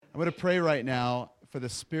I'm going to pray right now for the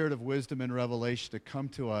spirit of wisdom and revelation to come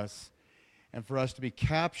to us and for us to be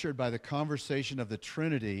captured by the conversation of the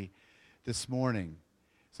Trinity this morning.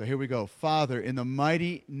 So here we go. Father, in the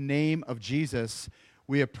mighty name of Jesus,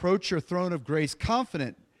 we approach your throne of grace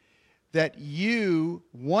confident that you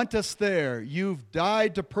want us there. You've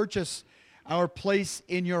died to purchase our place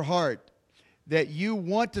in your heart, that you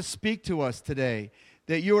want to speak to us today,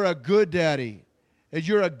 that you're a good daddy, that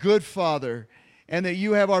you're a good father, and that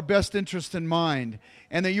you have our best interest in mind,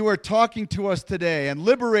 and that you are talking to us today and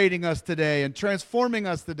liberating us today and transforming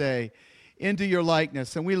us today into your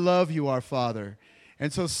likeness. And we love you, our Father.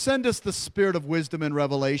 And so send us the spirit of wisdom and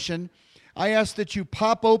revelation. I ask that you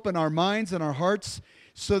pop open our minds and our hearts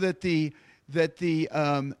so that the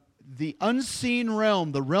unseen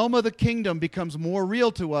realm, the realm of the kingdom, becomes more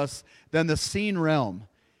real to us than the seen realm.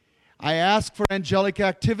 I ask for angelic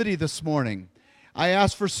activity this morning. I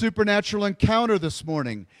ask for supernatural encounter this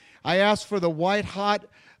morning. I ask for the white-hot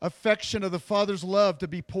affection of the Father's love to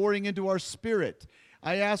be pouring into our spirit.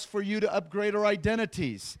 I ask for you to upgrade our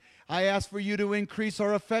identities. I ask for you to increase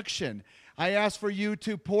our affection. I ask for you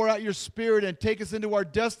to pour out your spirit and take us into our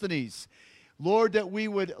destinies. Lord, that we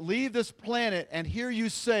would leave this planet and hear you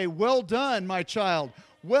say, "Well done, my child.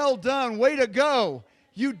 Well done. Way to go.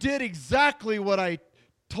 You did exactly what I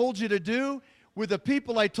told you to do with the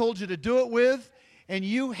people I told you to do it with, and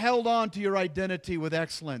you held on to your identity with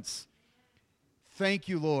excellence." Thank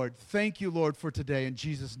you, Lord. Thank you, Lord, for today. In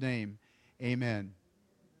Jesus' name, amen.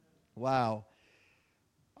 Wow.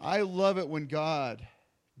 I love it when God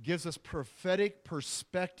gives us prophetic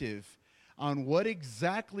perspective on what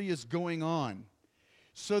exactly is going on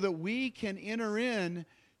so that we can enter in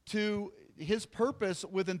to his purpose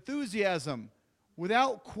with enthusiasm,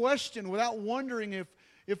 without question, without wondering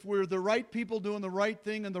if we're the right people doing the right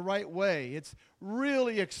thing in the right way. It's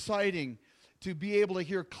really exciting to be able to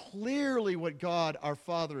hear clearly what God, our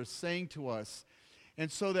Father, is saying to us,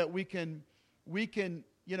 and so that we can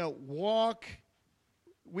walk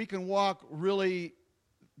really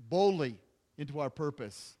boldly into our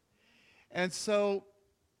purpose. And so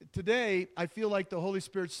today, I feel like the Holy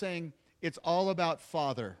Spirit's saying it's all about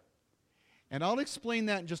Father. And I'll explain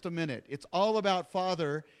that in just a minute. It's all about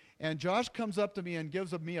Father. And Josh comes up to me and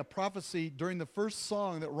gives me a prophecy during the first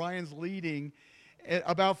song that Ryan's leading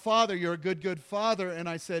about Father. You're a good, good Father. And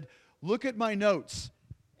I said, look at my notes.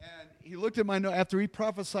 And he looked at my notes after he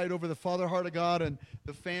prophesied over the Father heart of God and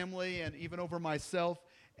the family and even over myself.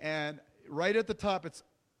 And right at the top, it's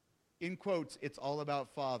in quotes, it's all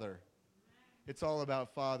about Father. It's all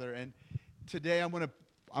about Father. And today I want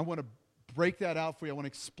to break that out for you. I want to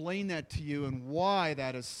explain that to you and why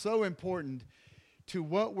that is so important to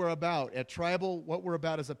what we're about at Tribal, what we're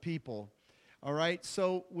about as a people. All right?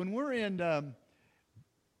 So when we're in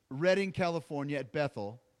Redding, California at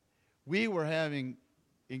Bethel, we were having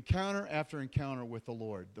encounter after encounter with the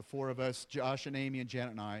Lord. The four of us, Josh and Amy and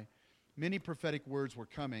Janet and I, many prophetic words were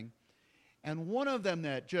coming. And one of them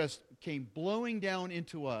that just came blowing down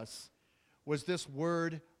into us was this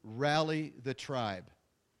word, rally the tribe.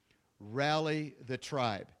 Rally the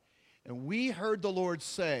tribe. And we heard the Lord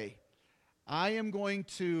say, I am going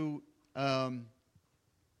to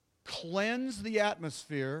cleanse the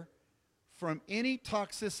atmosphere from any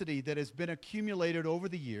toxicity that has been accumulated over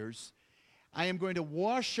the years. I am going to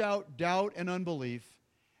wash out doubt and unbelief.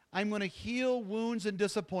 I'm going to heal wounds and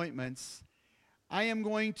disappointments. I am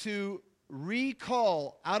going to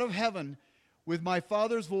recall out of heaven with my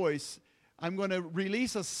Father's voice. I'm going to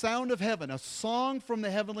release a sound of heaven, a song from the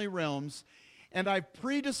heavenly realms, and I've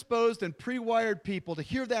predisposed and pre-wired people to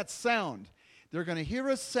hear that sound. They're going to hear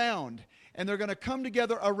a sound, and they're going to come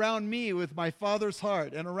together around me with my Father's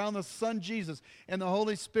heart and around the Son Jesus and the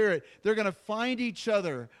Holy Spirit. They're going to find each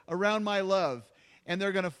other around my love, and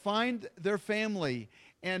they're going to find their family,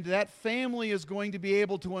 and that family is going to be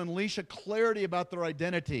able to unleash a clarity about their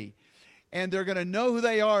identity. And they're going to know who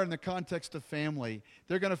they are in the context of family.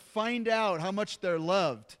 They're going to find out how much they're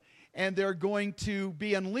loved. And they're going to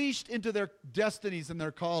be unleashed into their destinies and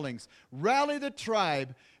their callings. Rally the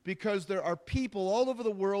tribe, because there are people all over the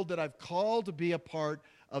world that I've called to be a part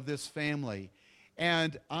of this family.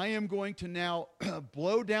 And I am going to now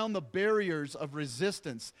blow down the barriers of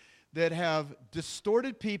resistance that have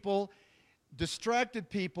distorted people, distracted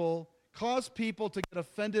people, caused people to get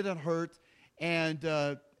offended and hurt, and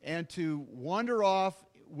to wander off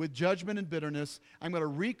with judgment and bitterness. I'm going to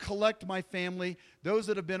recollect my family, those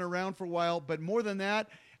that have been around for a while. But more than that,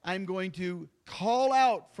 I'm going to call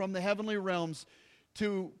out from the heavenly realms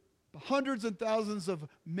to hundreds and thousands of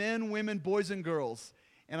men, women, boys, and girls.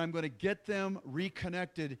 And I'm going to get them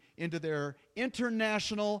reconnected into their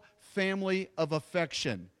international family of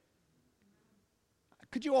affection.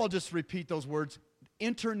 Could you all just repeat those words?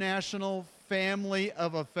 International family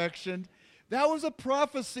of affection. That was a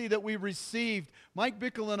prophecy that we received, Mike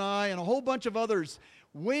Bickle and I and a whole bunch of others,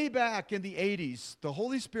 way back in the 80s. The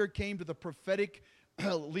Holy Spirit came to the prophetic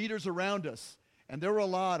leaders around us, and there were a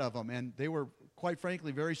lot of them, and they were, quite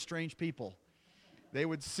frankly, very strange people. They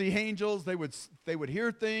would see angels, they would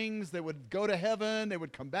hear things, they would go to heaven, they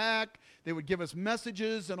would come back, they would give us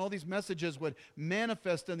messages, and all these messages would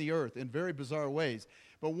manifest in the earth in very bizarre ways.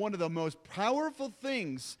 But one of the most powerful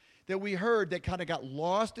things that we heard that kind of got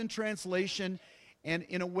lost in translation and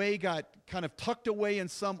in a way got kind of tucked away in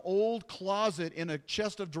some old closet in a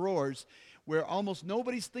chest of drawers where almost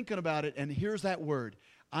nobody's thinking about it, and here's that word: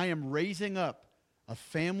 I am raising up a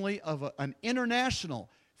family of an international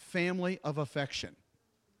family of affection.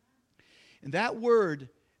 And that word,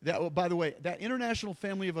 by the way, that international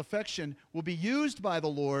family of affection will be used by the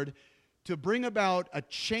Lord to bring about a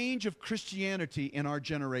change of Christianity in our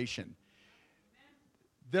generation.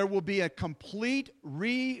 There will be a complete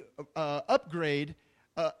upgrade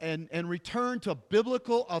and return to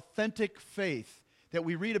biblical, authentic faith that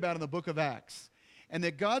we read about in the book of Acts. And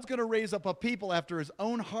that God's going to raise up a people after his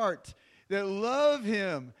own heart that love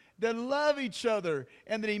him, that love each other,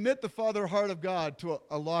 and that emit the Father heart of God to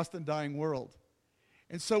a lost and dying world.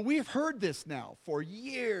 And so we've heard this now for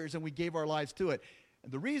years, and we gave our lives to it.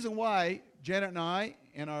 And the reason why Janet and I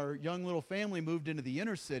and our young little family moved into the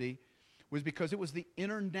inner city was because it was the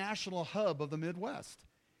international hub of the Midwest.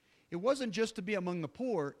 It wasn't just to be among the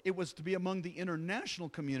poor, it was to be among the international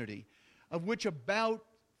community, of which about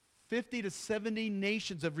 50 to 70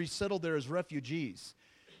 nations have resettled there as refugees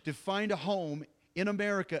to find a home in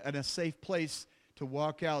America and a safe place to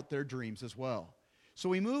walk out their dreams as well. So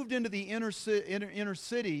we moved into the inner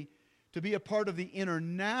city to be a part of the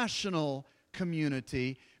international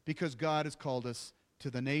community because God has called us to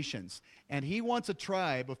the nations. And he wants a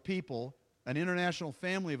tribe of people, an international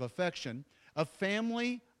family of affection, a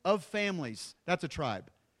family of families. That's a tribe.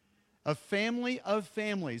 A family of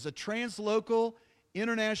families, a translocal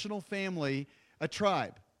international family, a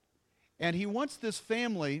tribe. And he wants this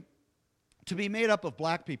family to be made up of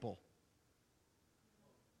black people.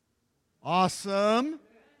 Awesome.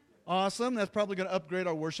 Awesome. That's probably going to upgrade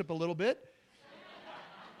our worship a little bit.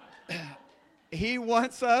 He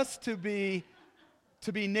wants us to be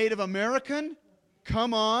Native American.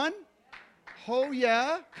 Come on. Oh,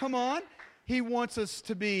 yeah. Come on. He wants us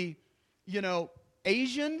to be,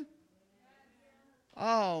 Asian.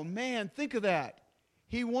 Oh, man. Think of that.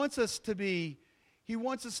 He wants us to be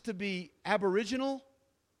Aboriginal.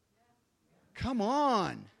 Come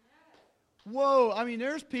on. Whoa. I mean,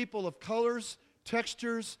 there's people of colors,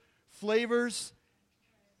 textures, flavors,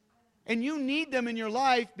 and you need them in your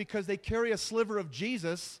life because they carry a sliver of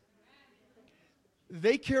Jesus.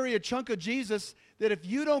 They carry a chunk of Jesus that if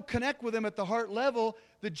you don't connect with them at the heart level,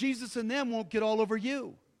 the Jesus in them won't get all over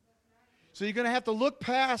you. So you're going to have to look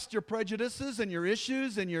past your prejudices and your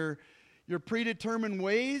issues and your predetermined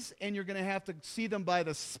ways, and you're going to have to see them by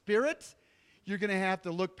the Spirit. You're going to have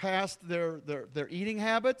to look past their eating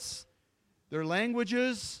habits, their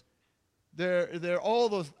languages, their all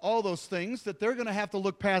those things that they're going to have to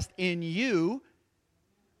look past in you.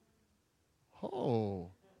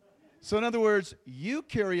 Oh. So in other words, you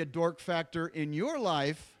carry a dork factor in your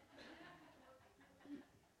life.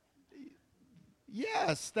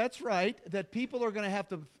 Yes, that's right. That people are going to have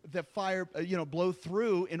to blow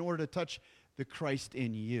through in order to touch the Christ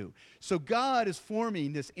in you. So God is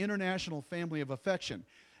forming this international family of affection.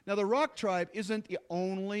 Now, the Rock tribe isn't the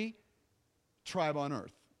only tribe on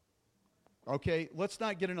earth. Okay? Let's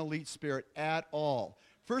not get an elite spirit at all.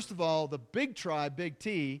 First of all, the big tribe, big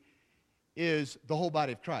T, is the whole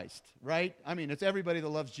body of Christ, right? I mean, it's everybody that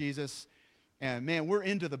loves Jesus. And man, we're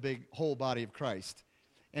into the big whole body of Christ.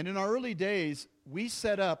 And in our early days, we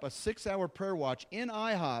set up a 6-hour prayer watch in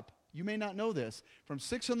IHOP. You may not know this. From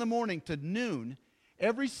 6 in the morning to noon,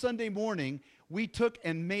 every Sunday morning, we took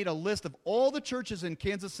and made a list of all the churches in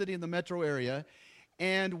Kansas City and the metro area.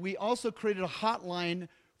 And we also created a hotline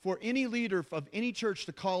for any leader of any church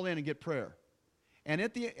to call in and get prayer. And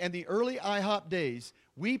in the early IHOP days,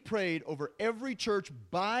 we prayed over every church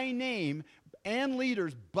by name and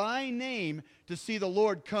leaders by name to see the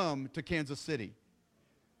Lord come to Kansas City.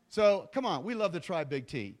 So, come on, we love the tribe Big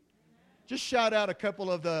T. Just shout out a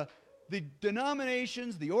couple of the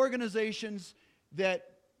denominations, the organizations that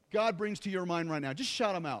God brings to your mind right now. Just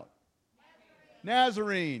shout them out.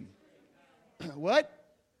 Nazarene. What?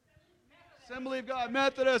 Assembly of God,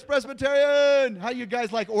 Methodist, Presbyterian. How you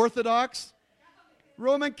guys like Orthodox?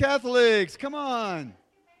 Roman Catholics. Come on.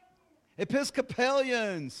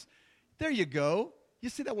 Episcopalians. There you go. You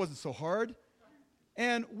see, that wasn't so hard.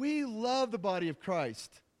 And we love the body of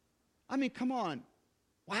Christ. I mean, come on.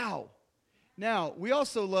 Wow. Now, we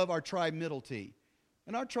also love our tribe Middle T.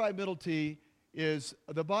 And our tribe Middle T is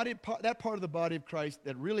the body, that part of the body of Christ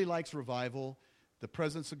that really likes revival, the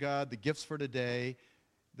presence of God, the gifts for today,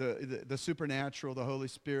 the supernatural, the Holy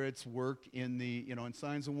Spirit's work in in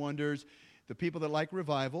signs and wonders, the people that like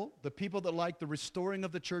revival, the people that like the restoring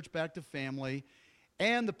of the church back to family,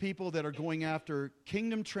 and the people that are going after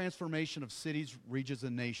kingdom transformation of cities, regions,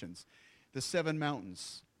 and nations, the 7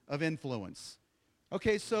 mountains of influence.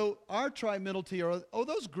 Okay, so our tribe Middle T are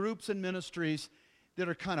those groups and ministries that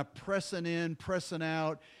are kind of pressing in, pressing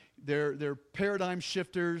out. They're paradigm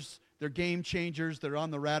shifters. They're game changers. They're on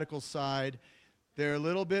the radical side. They're a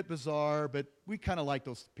little bit bizarre, but we kind of like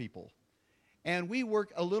those people. And we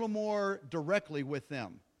work a little more directly with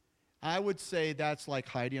them. I would say that's like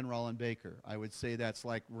Heidi and Roland Baker. I would say that's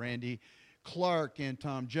like Randy Clark and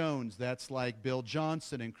Tom Jones. That's like Bill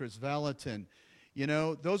Johnson and Chris Valentin. You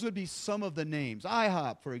know, those would be some of the names.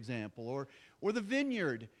 IHOP, for example, or the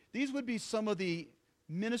Vineyard. These would be some of the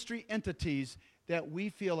ministry entities that we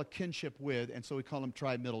feel a kinship with, and so we call them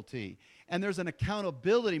Tribe Middle T. And there's an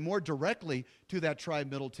accountability more directly to that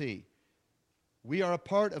Tribe Middle T. We are a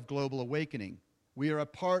part of Global Awakening. We are a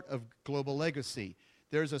part of Global Legacy.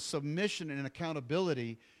 There's a submission and an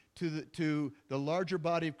accountability to the larger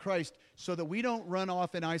body of Christ so that we don't run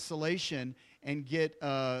off in isolation and get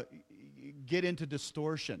into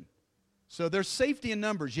distortion. So there's safety in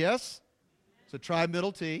numbers, yes? So Tribe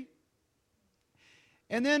Middle T.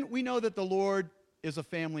 And then we know that the Lord is a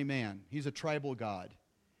family man. He's a tribal God.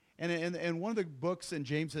 And one of the books in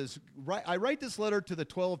James says, I write this letter to the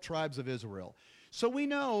 12 tribes of Israel. So we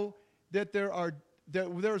know that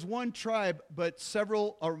there's one tribe, but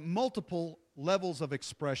several or multiple levels of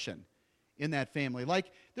expression in that family.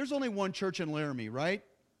 Like, there's only one church in Laramie, right?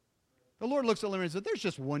 The Lord looks at Laramie and says, there's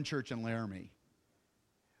just one church in Laramie.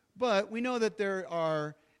 But we know that there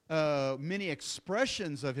are many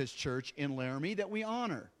expressions of his church in Laramie that we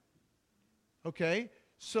honor. Okay?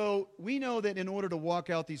 So we know that in order to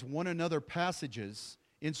walk out these one another passages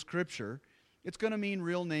in Scripture, it's going to mean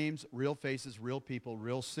real names, real faces, real people,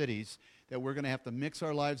 real cities that we're going to have to mix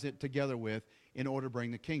our lives together with in order to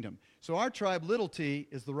bring the kingdom. So our tribe, Little T,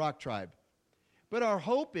 is the Rock Tribe. But our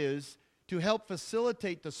hope is to help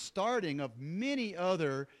facilitate the starting of many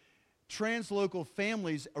other translocal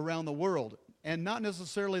families around the world, and not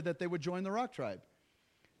necessarily that they would join the Rock Tribe.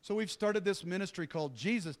 So we've started this ministry called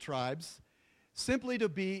Jesus Tribes, simply to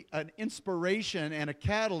be an inspiration and a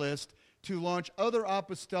catalyst to launch other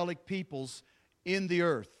apostolic peoples in the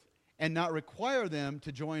earth and not require them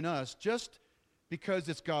to join us just because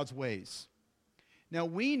it's God's ways. Now,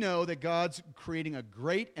 we know that God's creating a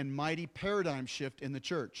great and mighty paradigm shift in the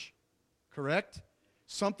church, correct?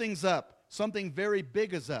 Something's up. Something very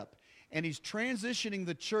big is up. And he's transitioning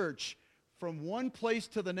the church from one place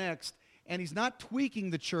to the next, and he's not tweaking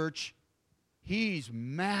the church. He's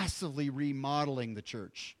massively remodeling the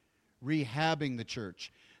church, rehabbing the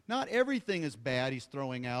church. Not everything is bad he's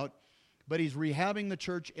throwing out, but he's rehabbing the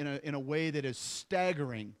church in a way that is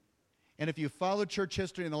staggering. And if you follow church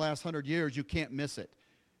history in the last 100 years, you can't miss it.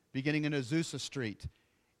 Beginning in Azusa Street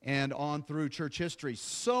and on through church history,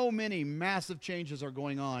 so many massive changes are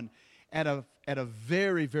going on at a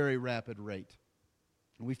very, very rapid rate.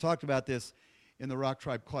 And we've talked about this in the Rock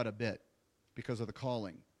Tribe quite a bit because of the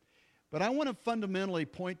calling. But I want to fundamentally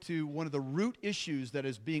point to one of the root issues that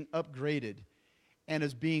is being upgraded and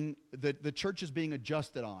is being the church is being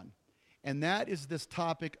adjusted on. And that is this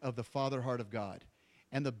topic of the Father heart of God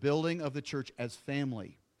and the building of the church as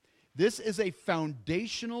family. This is a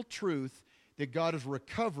foundational truth that God is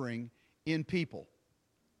recovering in people.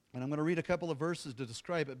 And I'm going to read a couple of verses to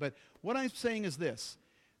describe it. But what I'm saying is this.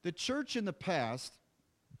 The church in the past,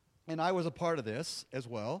 and I was a part of this as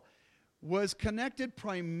well, was connected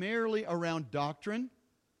primarily around doctrine.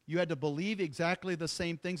 You had to believe exactly the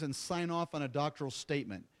same things and sign off on a doctrinal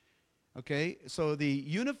statement. Okay? So the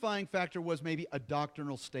unifying factor was maybe a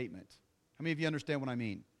doctrinal statement. How many of you understand what I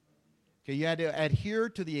mean? Okay, you had to adhere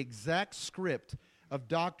to the exact script of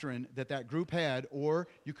doctrine that group had, or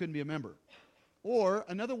you couldn't be a member. Or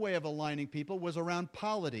another way of aligning people was around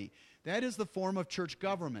polity. That is the form of church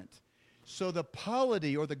government. So the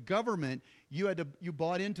polity or the government, you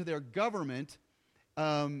bought into their government,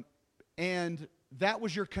 and that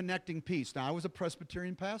was your connecting piece. Now, I was a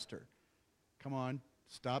Presbyterian pastor. Come on,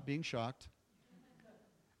 stop being shocked.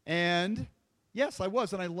 And yes, I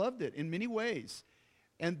was, and I loved it in many ways.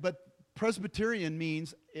 But Presbyterian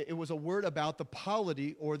means it was a word about the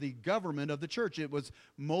polity or the government of the church. It was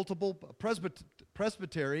multiple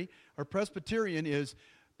presbytery or Presbyterian is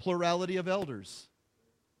plurality of elders.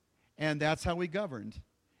 And that's how we governed.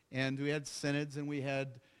 And we had synods, and we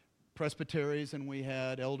had presbyteries, and we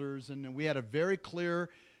had elders, and we had a very clear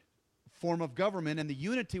form of government, and the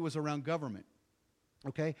unity was around government.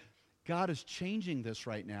 Okay? God is changing this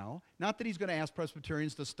right now. Not that he's going to ask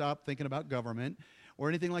Presbyterians to stop thinking about government or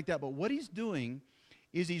anything like that, but what he's doing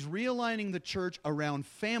is he's realigning the church around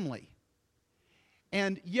family.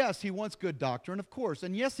 And yes, he wants good doctrine, of course,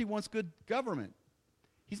 and yes, he wants good government.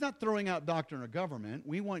 He's not throwing out doctrine or government.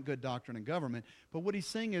 We want good doctrine and government. But what he's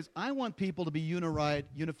saying is, I want people to be unified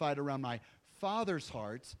around my Father's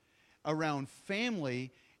heart, around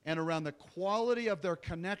family, and around the quality of their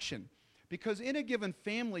connection. Because in a given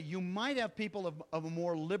family, you might have people of a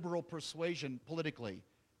more liberal persuasion politically.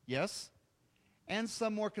 Yes? And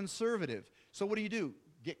some more conservative. So what do?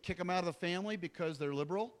 Kick them out of the family because they're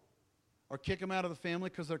liberal? Or kick them out of the family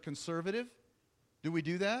because they're conservative? Do we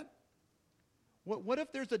do that? What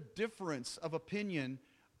if there's a difference of opinion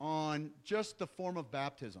on just the form of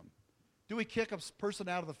baptism? Do we kick a person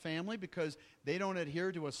out of the family because they don't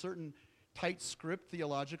adhere to a certain tight script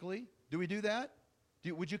theologically? Do we do that?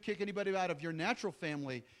 Would you kick anybody out of your natural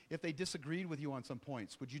family if they disagreed with you on some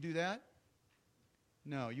points? Would you do that?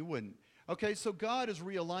 No, you wouldn't. Okay, so God is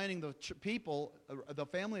realigning the people, the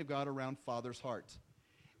family of God, around Father's heart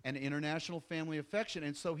and international family affection.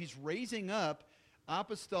 And so he's raising up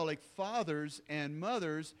apostolic fathers and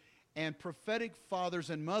mothers and prophetic fathers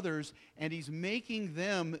and mothers, and he's making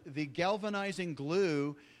them the galvanizing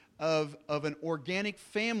glue of an organic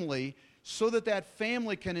family so that that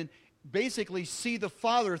family can basically see the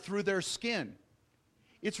Father through their skin.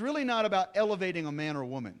 It's really not about elevating a man or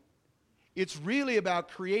woman. It's really about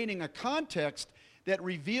creating a context that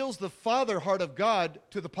reveals the Father heart of God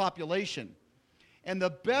to the population. And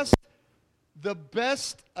the best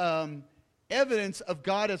evidence of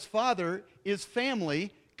God as Father is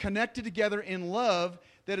family connected together in love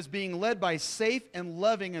that is being led by safe and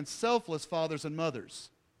loving and selfless fathers and mothers.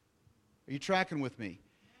 Are you tracking with me?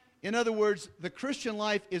 In other words, the Christian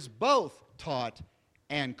life is both taught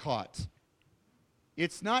and caught.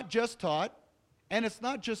 It's not just taught, and it's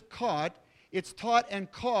not just caught. It's taught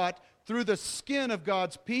and caught through the skin of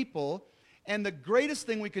God's people. And the greatest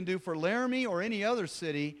thing we can do for Laramie or any other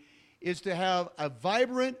city is to have a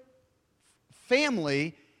vibrant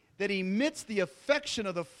family that emits the affection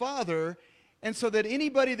of the Father, and so that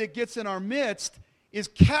anybody that gets in our midst is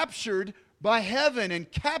captured by heaven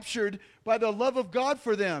and captured by the love of God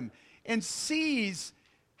for them and sees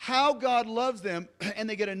how God loves them, and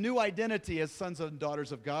they get a new identity as sons and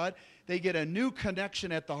daughters of God. They get a new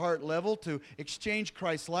connection at the heart level to exchange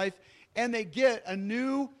Christ's life, and they get a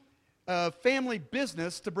new family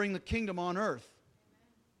business to bring the kingdom on earth.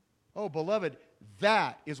 Oh, beloved,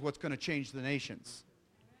 that is what's going to change the nations.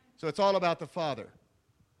 So it's all about the Father.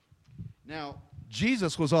 Now,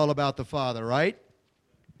 Jesus was all about the Father, right?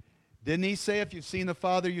 Didn't he say, if you've seen the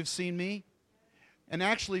Father, you've seen me? And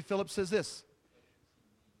actually, Philip says this.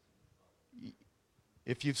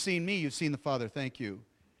 If you've seen me, you've seen the Father. Thank you,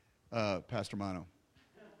 Pastor Mono.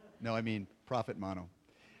 No, I mean Prophet Mono.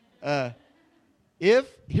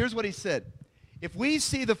 Here's what he said. If we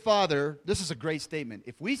see the Father, this is a great statement.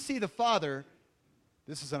 If we see the Father,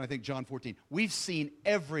 this is in, I think, John 14. We've seen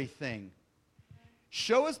everything.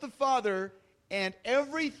 Show us the Father, and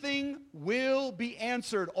everything will be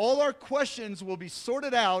answered. All our questions will be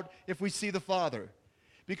sorted out if we see the Father.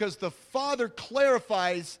 Because the Father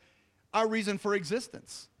clarifies our reason for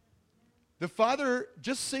existence. The Father,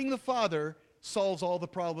 just seeing the Father, solves all the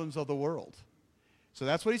problems of the world. So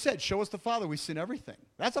that's what he said. Show us the Father, we've seen everything.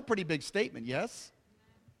 That's a pretty big statement, yes?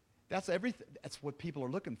 That's everything. That's what people are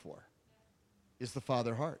looking for, is the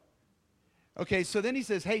Father heart. Okay, so then he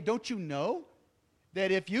says, hey, don't you know that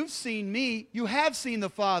if you've seen me, you have seen the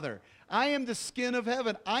Father? I am the skin of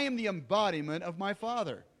heaven. I am the embodiment of my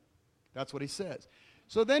Father. That's what he says.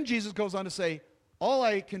 So then Jesus goes on to say, all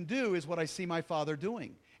I can do is what I see my Father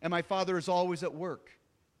doing. And my Father is always at work.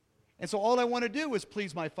 And so all I want to do is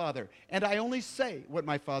please my Father. And I only say what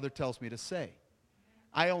my Father tells me to say.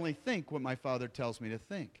 I only think what my Father tells me to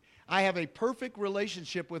think. I have a perfect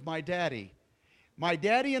relationship with my daddy. My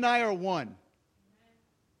daddy and I are one.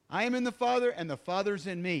 I am in the Father, and the Father's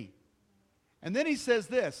in me. And then he says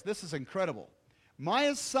this. This is incredible. My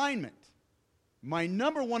assignment, my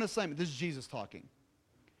number one assignment, this is Jesus talking,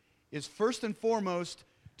 is first and foremost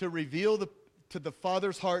to reveal to the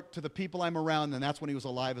Father's heart to the people I'm around, and that's when he was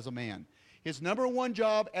alive as a man. His number one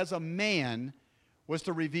job as a man was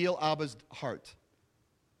to reveal Abba's heart.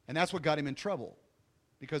 And that's what got him in trouble,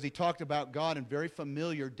 because he talked about God in very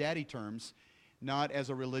familiar daddy terms, not as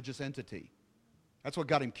a religious entity. That's what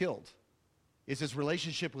got him killed, is his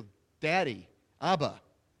relationship with daddy, Abba.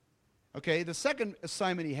 Okay, the second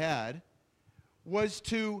assignment he had was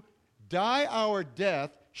to die our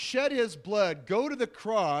death, shed his blood, go to the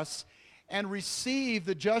cross, and receive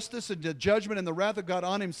the justice and the judgment and the wrath of God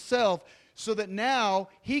on himself, so that now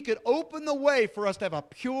he could open the way for us to have a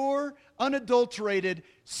pure, unadulterated,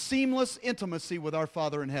 seamless intimacy with our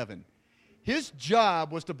Father in heaven. His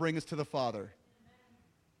job was to bring us to the Father.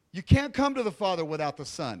 You can't come to the Father without the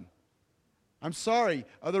Son. I'm sorry.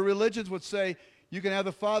 Other religions would say you can have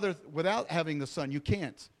the Father without having the Son. You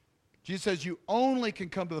can't. Jesus says you only can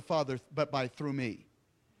come to the Father but through me.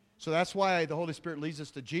 So that's why the Holy Spirit leads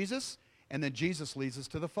us to Jesus, and then Jesus leads us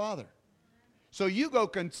to the Father. So you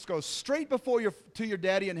can go straight to your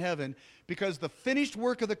daddy in heaven, because the finished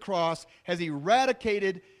work of the cross has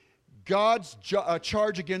eradicated God's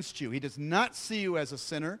charge against you. He does not see you as a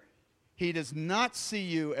sinner. He does not see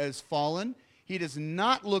you as fallen. He does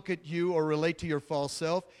not look at you or relate to your false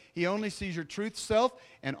self. He only sees your truth self,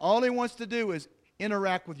 and all he wants to do is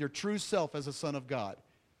interact with your true self as a son of God.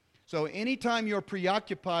 So anytime you're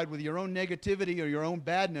preoccupied with your own negativity or your own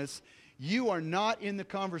badness, you are not in the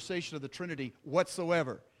conversation of the Trinity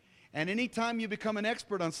whatsoever. And anytime you become an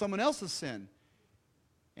expert on someone else's sin,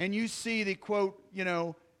 and you see the, quote,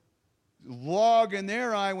 log in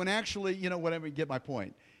their eye, when actually, whatever, you get my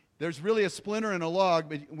point. There's really a splinter in a log,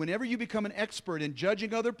 but whenever you become an expert in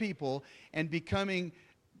judging other people and becoming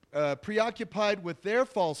preoccupied with their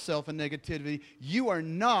false self and negativity, you are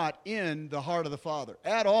not in the heart of the Father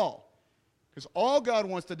at all. Because all God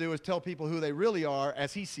wants to do is tell people who they really are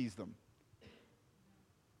as he sees them.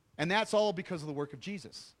 And that's all because of the work of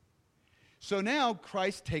Jesus. So now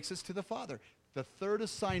Christ takes us to the Father. The third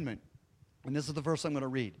assignment, and this is the verse I'm going to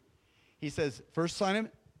read. He says, first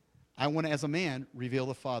assignment, I want to, as a man, reveal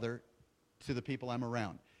the Father to the people I'm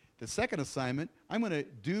around. The second assignment, I'm going to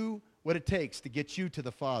do what it takes to get you to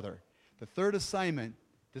the Father. The third assignment,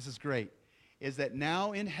 this is great, is that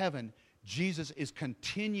now in heaven, Jesus is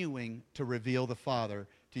continuing to reveal the Father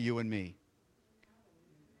to you and me.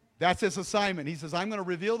 That's his assignment. He says, I'm going to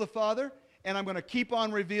reveal the Father, and I'm going to keep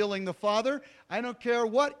on revealing the Father. I don't care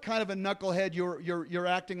what kind of a knucklehead you're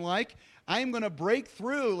acting like. I am going to break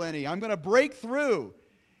through, Lenny. I'm going to break through,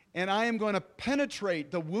 and I am going to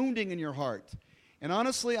penetrate the wounding in your heart. And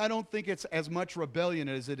honestly, I don't think it's as much rebellion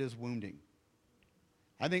as it is wounding.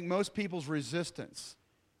 I think most people's resistance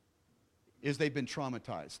is they've been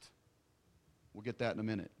traumatized. We'll get that in a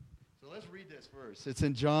minute. So let's read this verse. It's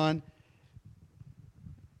in John.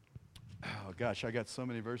 Oh, gosh, I got so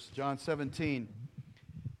many verses. John 17.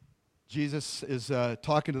 Jesus is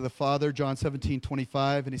talking to the Father, John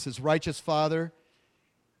 17:25, and he says, righteous Father,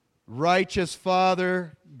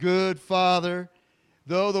 good Father,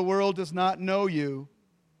 though the world does not know you.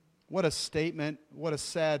 What a statement. What a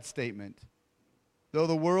sad statement. Though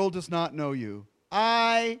the world does not know you,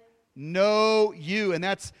 I know you. And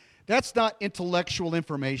that's not intellectual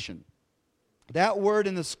information. That word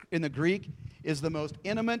in the Greek is the most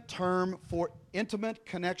intimate term for intimate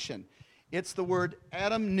connection. It's the word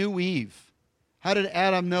Adam knew Eve. How did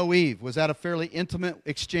Adam know Eve? Was that a fairly intimate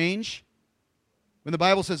exchange? When the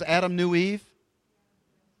Bible says Adam knew Eve?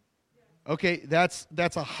 Okay, that's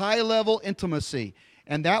a high-level intimacy.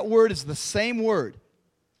 And that word is the same word.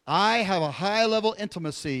 I have a high-level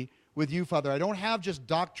intimacy with you, Father. I don't have just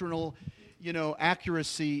doctrinal,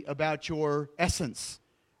 accuracy about your essence.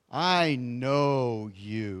 I know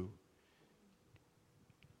you.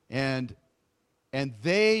 And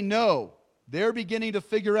they know. They're beginning to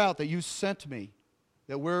figure out that you sent me,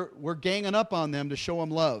 that we're ganging up on them to show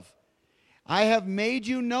them love. I have made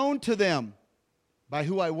you known to them by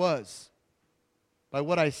who I was, by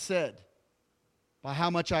what I said, by how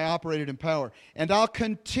much I operated in power. And I'll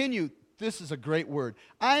continue, this is a great word,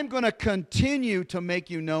 I'm going to continue to make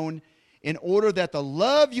you known in order that the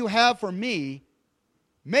love you have for me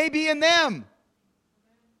may be in them,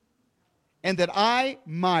 and that I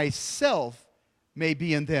myself may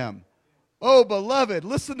be in them. Oh, beloved,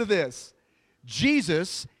 listen to this.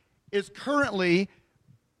 Jesus is currently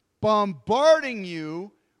bombarding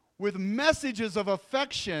you with messages of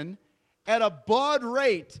affection at a baud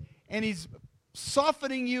rate, and he's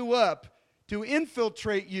softening you up to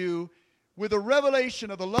infiltrate you with a revelation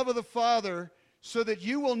of the love of the Father so that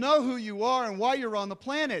you will know who you are and why you're on the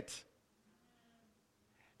planet.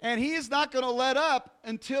 And he is not going to let up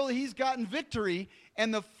until he's gotten victory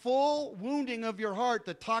and the full wounding of your heart,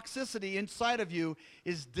 the toxicity inside of you,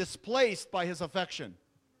 is displaced by his affection.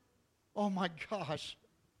 Oh my gosh.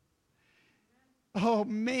 Oh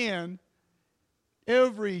man.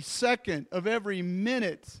 Every second of every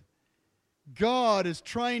minute, God is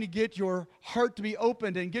trying to get your heart to be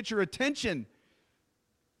opened and get your attention.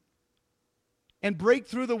 and break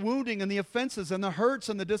through the wounding and the offenses and the hurts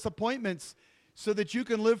and the disappointments so that you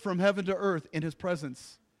can live from heaven to earth in his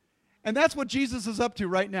presence. And that's what Jesus is up to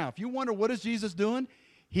right now. If you wonder what is Jesus doing,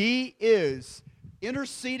 he is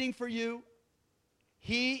interceding for you.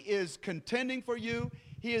 He is contending for you.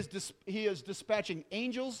 He is dispatching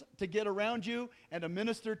angels to get around you and to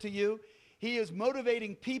minister to you. He is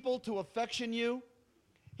motivating people to affection you.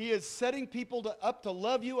 He is setting people up to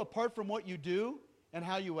love you apart from what you do and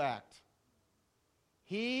how you act.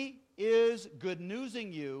 He is good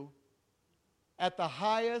newsing you at the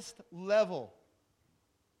highest level.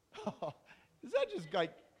 Is that just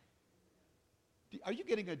like, are you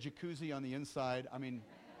getting a jacuzzi on the inside? I mean,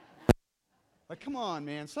 like, come on,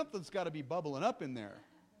 man. Something's got to be bubbling up in there.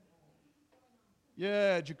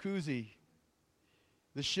 Yeah, jacuzzi.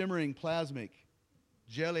 The shimmering, plasmic,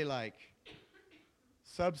 jelly-like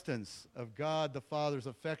substance of God the Father's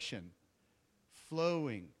affection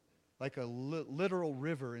flowing like a literal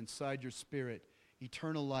river inside your spirit.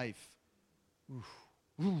 Eternal life. Ooh.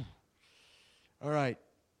 Ooh. All right.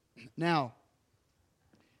 Now,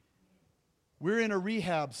 we're in a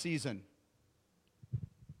rehab season,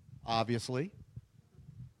 obviously.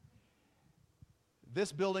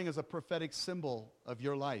 This building is a prophetic symbol of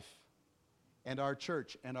your life and our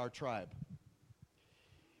church and our tribe.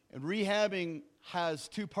 And rehabbing has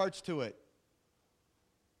two parts to it.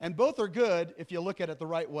 And both are good if you look at it the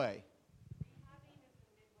right way.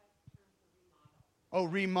 Oh,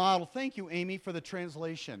 remodel. Thank you, Amy, for the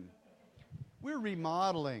translation. We're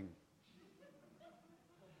remodeling.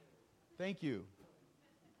 Thank you.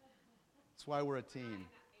 That's why we're a team.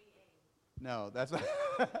 No, that's not.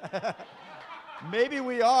 Maybe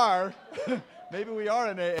we are. Maybe we are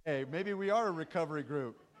an AA. Maybe we are a recovery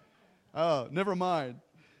group. Oh, never mind.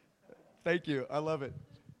 Thank you. I love it.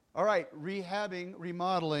 All right, rehabbing,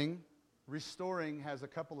 remodeling, restoring has a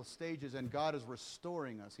couple of stages, and God is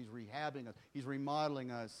restoring us. He's rehabbing us. He's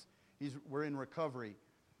remodeling us. We're in recovery.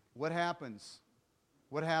 What happens?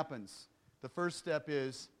 What happens? The first step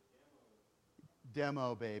is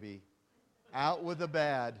demo, baby. Out with the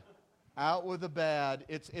bad. Out with the bad.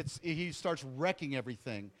 He starts wrecking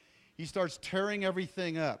everything. He starts tearing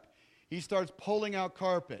everything up. He starts pulling out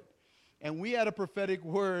carpet. And we had a prophetic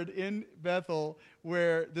word in Bethel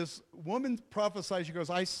where this woman prophesied. She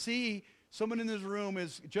goes, I see someone in this room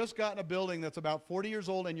has just gotten a building that's about 40 years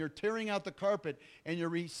old, and you're tearing out the carpet, and you're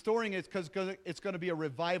restoring it because it's going to be a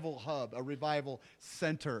revival hub, a revival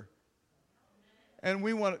center. And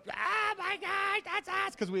we want to, oh my gosh, that's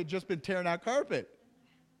us, because we had just been tearing out carpet.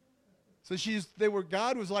 So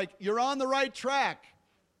God was like, you're on the right track.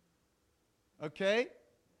 Okay?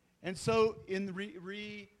 And so in the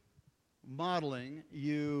remodeling,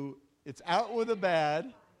 it's out with the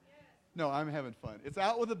bad. No, I'm having fun. It's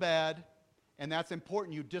out with the bad, and that's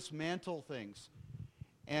important. You dismantle things.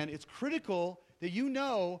 And it's critical that you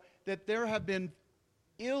know that there have been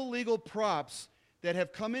illegal props that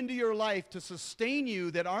have come into your life to sustain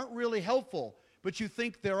you that aren't really helpful, but you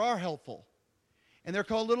think they are helpful. And they're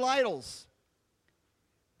called little idols.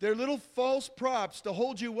 They're little false props to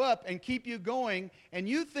hold you up and keep you going, and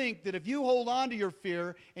you think that if you hold on to your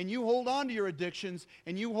fear, and you hold on to your addictions,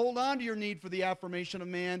 and you hold on to your need for the affirmation of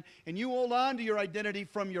man, and you hold on to your identity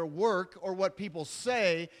from your work or what people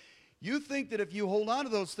say, you think that if you hold on to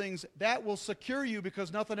those things, that will secure you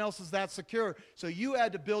because nothing else is that secure. So you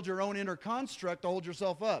had to build your own inner construct to hold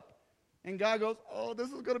yourself up. And God goes, oh, this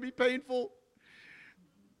is going to be painful.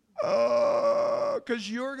 Because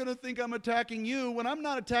you're going to think I'm attacking you. When I'm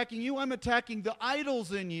not attacking you, I'm attacking the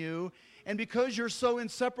idols in you. And because you're so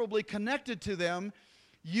inseparably connected to them,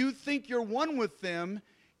 you think you're one with them.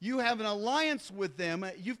 You have an alliance with them.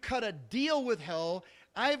 You've cut a deal with hell.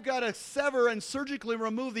 I've got to sever and surgically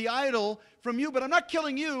remove the idol from you, but I'm not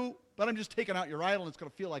killing you, but I'm just taking out your idol, and it's going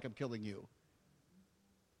to feel like I'm killing you.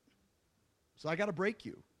 So I got to break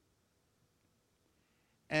you.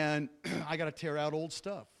 And I got to tear out old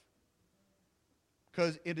stuff.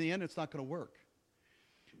 Because in the end, it's not going to work.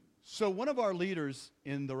 So one of our leaders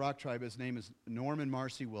in the Rock Tribe, his name is Norman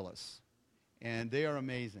Marcy Willis. And they are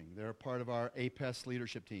amazing. They're a part of our APES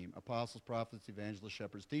leadership team, Apostles, Prophets, Evangelists,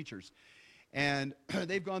 Shepherds, Teachers. And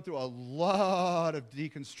they've gone through a lot of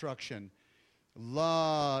deconstruction, a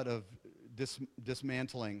lot of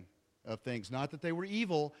dismantling of things. Not that they were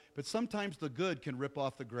evil, but sometimes the good can rip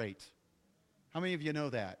off the great. How many of you know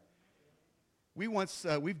that? We've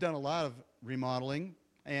done a lot of remodeling,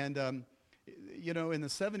 and in the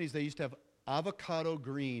 70s they used to have avocado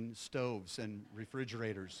green stoves and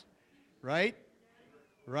refrigerators, right?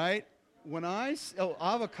 Right?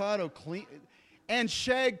 Avocado clean and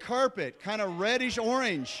shag carpet, kind of reddish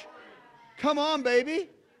orange. Come on, baby.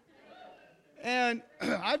 And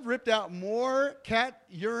I've ripped out more cat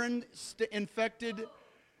urine infected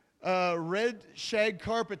red shag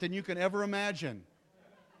carpet than you can ever imagine.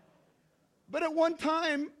 But at one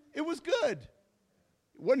time, it was good.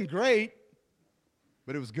 It wasn't great,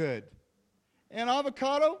 but it was good. And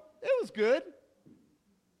avocado, it was good.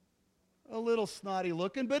 A little snotty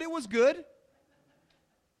looking, but it was good.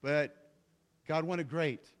 But God wanted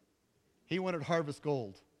great. He wanted harvest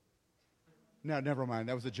gold. No, never mind.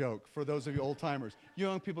 That was a joke. For those of you old timers, you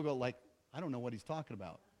young people go like, I don't know what he's talking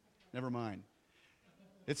about. Never mind.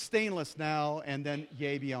 It's stainless now, and then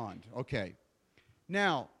yay beyond. Okay.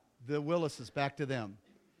 Now, the Willises, back to them.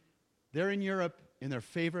 They're in Europe in their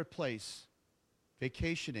favorite place,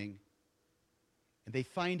 vacationing, and they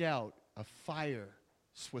find out a fire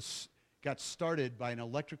got started by an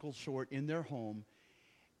electrical short in their home,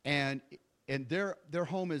 and their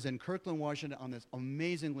home is in Kirkland, Washington, on this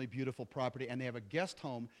amazingly beautiful property, and they have a guest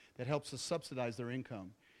home that helps to subsidize their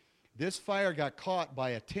income. This fire got caught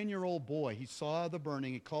by a 10-year-old boy. He saw the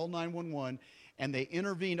burning. He called 911, and they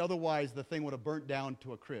intervened. Otherwise, the thing would have burnt down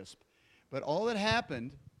to a crisp. But all that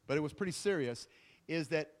happened, but it was pretty serious, is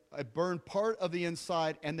that it burned part of the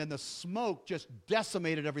inside, and then the smoke just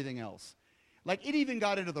decimated everything else. Like, it even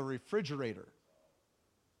got into the refrigerator.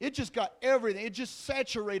 It just got everything. It just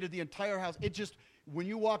saturated the entire house. It just, when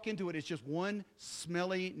you walk into it, it's just one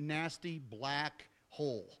smelly, nasty, black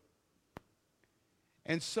hole.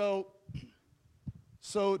 And so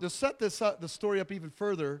to set this up, the story up even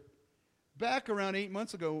further, back around 8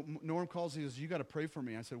 months ago, Norm calls, he says, you got to pray for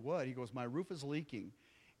me. I said, what? He goes, my roof is leaking,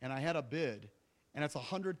 and I had a bid, and it's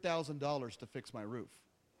 $100,000 to fix my roof.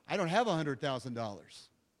 I don't have $100,000.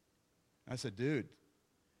 I said, dude,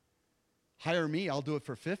 hire me, I'll do it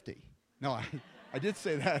for 50. No, I did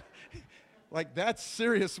say that. Like, that's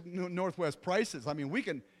serious Northwest prices. I mean,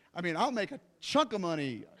 I'll make a chunk of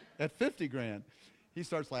money at 50 grand. He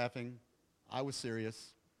starts laughing. I was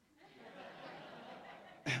serious.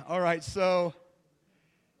 All right, so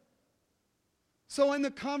in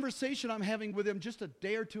the conversation I'm having with him just a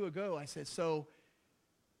day or two ago, I said, so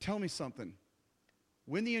tell me something.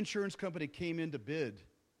 When the insurance company came in to bid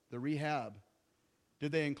the rehab,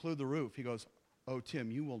 did they include the roof? He goes, oh, Tim,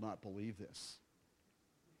 you will not believe this.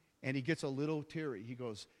 And he gets a little teary. He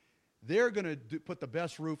goes, they're going to put the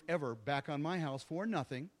best roof ever back on my house for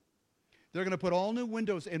nothing. They're going to put all new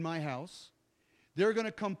windows in my house. They're going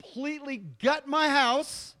to completely gut my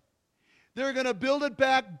house. They're going to build it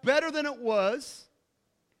back better than it was.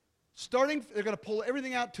 They're going to pull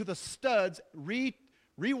everything out to the studs, rewire,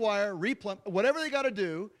 replumb, whatever they got to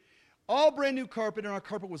do. All brand new carpet, and our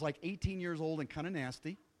carpet was like 18 years old and kind of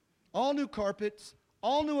nasty. All new carpets,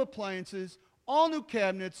 all new appliances, all new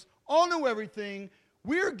cabinets, all new everything.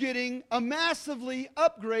 We're getting a massively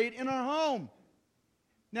upgrade in our home.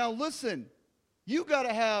 Now listen, you got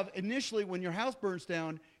to have, initially when your house burns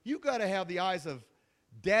down, you got to have the eyes of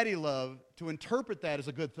daddy love to interpret that as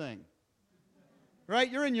a good thing. Right?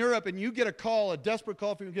 You're in Europe and you get a call, a desperate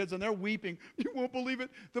call from your kids, and they're weeping. You won't believe it.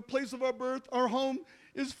 The place of our birth, our home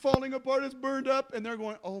is falling apart. It's burned up. And they're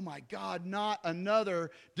going, oh my God, not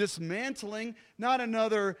another dismantling, not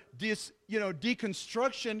another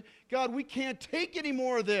deconstruction. God, we can't take any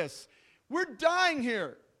more of this. We're dying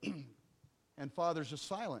here. And Father's just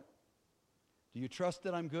silent. Do you trust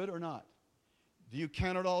that I'm good or not? Do you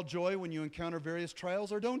count it all joy when you encounter various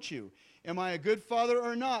trials, or don't you? Am I a good father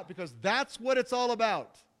or not? Because that's what it's all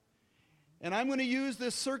about. And I'm going to use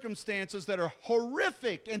these circumstances that are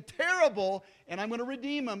horrific and terrible, and I'm going to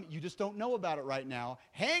redeem them. You just don't know about it right now.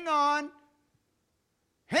 Hang on.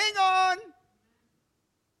 Hang on.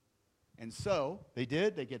 And so they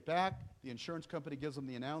did. They get back. The insurance company gives them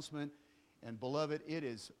the announcement. And beloved, it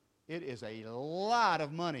is a lot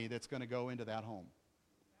of money that's going to go into that home.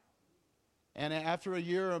 And after a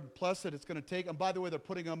year plus that it's going to take, and by the way, they're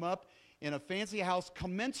putting them up in a fancy house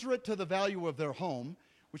commensurate to the value of their home,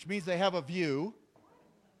 which means they have a view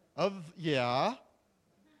of,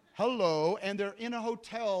 hello, and they're in a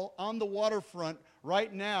hotel on the waterfront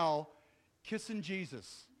right now, kissing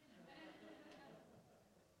Jesus.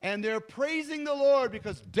 And they're praising the Lord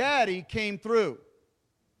because Daddy came through.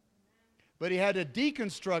 But he had to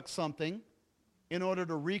deconstruct something in order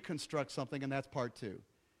to reconstruct something, and that's part 2.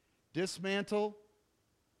 Dismantle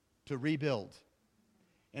to rebuild.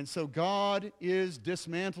 And so God is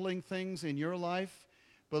dismantling things in your life,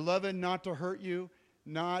 beloved, not to hurt you,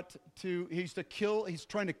 he's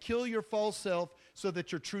trying to kill your false self so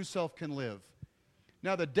that your true self can live.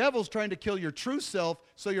 Now the devil's trying to kill your true self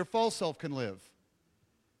so your false self can live.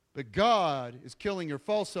 But God is killing your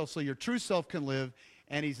false self so your true self can live,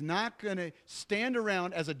 And he's not going to stand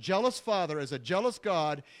around as a jealous father, as a jealous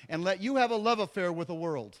God, and let you have a love affair with the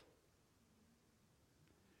world.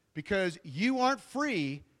 Because you aren't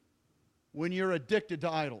free when you're addicted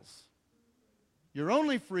to idols. You're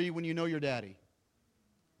only free when you know your daddy.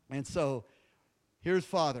 And so, here's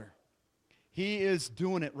Father. He is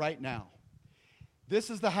doing it right now. This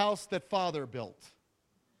is the house that Father built.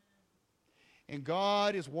 And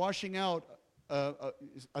God is washing out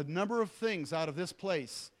a number of things out of this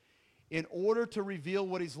place in order to reveal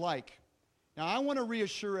what he's like. Now, I want to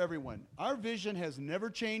reassure everyone, our vision has never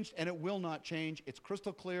changed, and it will not change. It's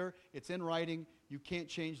crystal clear. It's in writing. You can't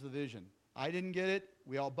change the vision. I didn't get it.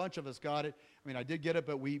 A bunch of us got it. I mean, I did get it,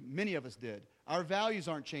 but many of us did. Our values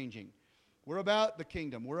aren't changing. We're about the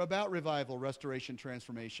kingdom. We're about revival, restoration,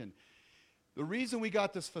 transformation. The reason we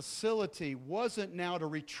got this facility wasn't now to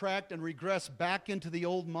retract and regress back into the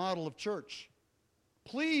old model of church.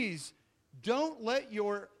 Please don't let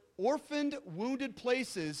your orphaned, wounded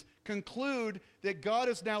places conclude that God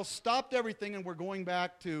has now stopped everything and we're going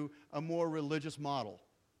back to a more religious model.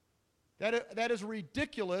 That is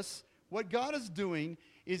ridiculous. What God is doing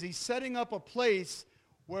is he's setting up a place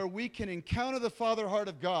where we can encounter the Father heart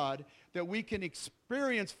of God, that we can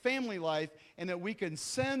experience family life, and that we can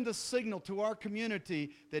send the signal to our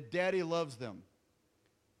community that Daddy loves them.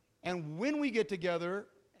 And when we get together,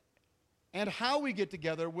 and how we get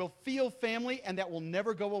together, we'll feel family, and that will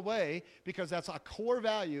never go away because that's a core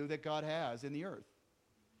value that God has in the earth.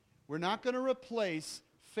 We're not going to replace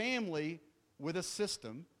family with a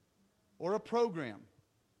system or a program.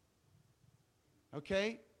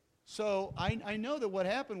 Okay? So I know that what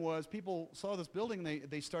happened was people saw this building and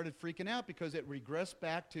they started freaking out because it regressed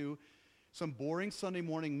back to some boring Sunday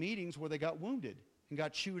morning meetings where they got wounded and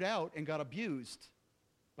got chewed out and got abused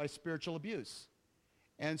by spiritual abuse.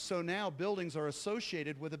 And so now buildings are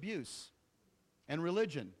associated with abuse and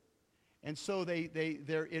religion. And so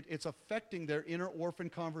it's affecting their inner orphan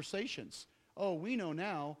conversations. Oh, we know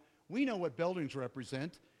now. We know what buildings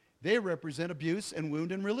represent. They represent abuse and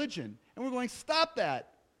wound and religion. And we're going, stop that.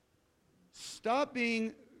 Stop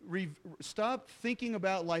thinking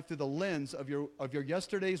about life through the lens of your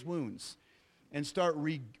yesterday's wounds and start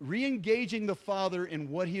re-engaging the Father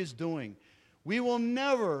in what he is doing. We will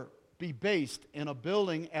never be based in a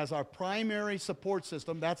building as our primary support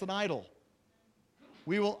system. That's an idol.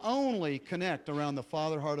 We will only connect around the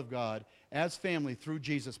Father heart of God as family through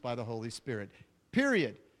Jesus by the Holy Spirit.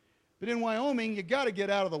 Period. But in Wyoming, you got to get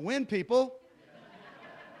out of the wind, people.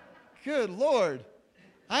 Good Lord.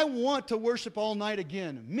 I want to worship all night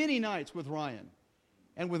again, many nights with Ryan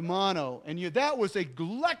and with Mono. And that was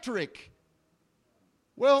electric.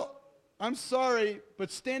 Well, I'm sorry, but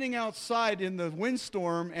standing outside in the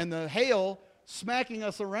windstorm and the hail smacking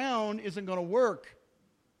us around isn't going to work.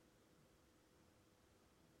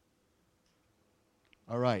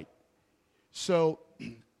 All right. So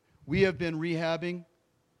we have been rehabbing,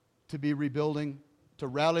 to be rebuilding, to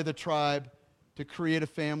rally the tribe, to create a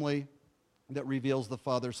family that reveals the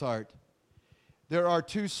Father's heart. There are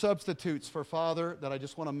two substitutes for Father that I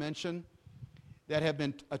just want to mention that have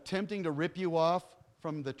been attempting to rip you off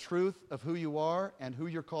from the truth of who you are and who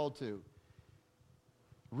you're called to.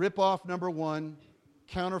 Rip off number one,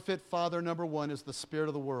 counterfeit father number one is the spirit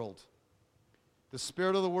of the world. The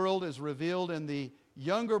spirit of the world is revealed in the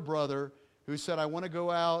younger brother who said, I want to go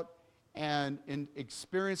out and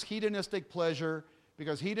experience hedonistic pleasure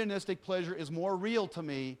because hedonistic pleasure is more real to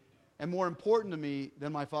me and more important to me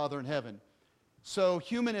than my Father in heaven. So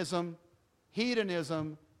humanism,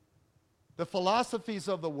 hedonism, the philosophies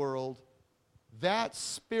of the world, that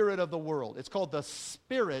spirit of the world. It's called the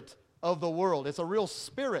spirit of the world. It's a real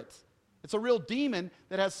spirit. It's a real demon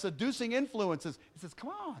that has seducing influences. It says, come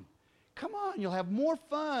on, you'll have more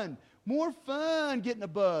fun getting a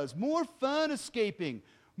buzz, more fun escaping,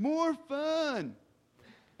 more fun.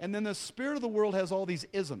 And then the spirit of the world has all these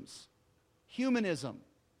isms. Humanism,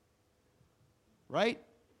 right?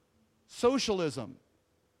 Socialism,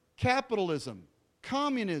 capitalism,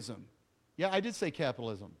 communism. Yeah, I did say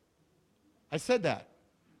capitalism. I said that.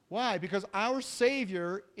 Why? Because our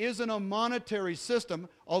Savior isn't a monetary system,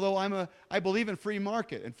 although I believe in free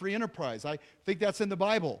market and free enterprise. I think that's in the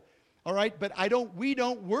Bible. All right? But we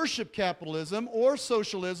don't worship capitalism or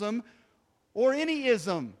socialism or any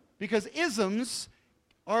ism, because isms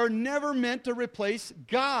are never meant to replace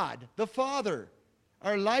God, the Father.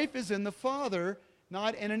 Our life is in the Father,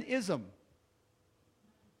 not in an ism.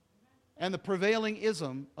 And the prevailing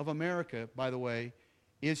ism of America, by the way,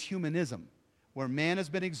 is humanism, where man has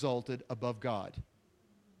been exalted above God.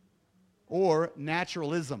 Or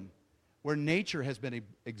naturalism, where nature has been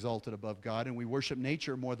exalted above God, and we worship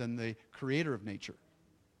nature more than the creator of nature.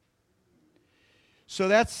 So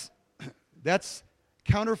that's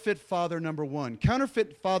counterfeit father number one.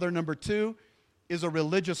 Counterfeit father number two is a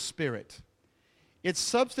religious spirit. It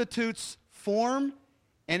substitutes form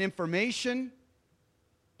and information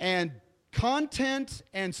and content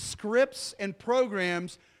and scripts and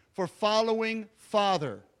programs for following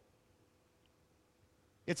father.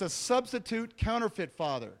 It's a substitute counterfeit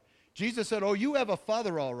father. Jesus said, oh, you have a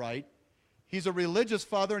father all right. He's a religious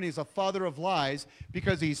father, and he's a father of lies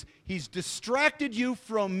because he's distracted you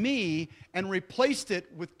from me and replaced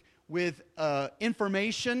it with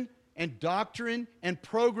information and doctrine and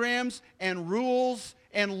programs and rules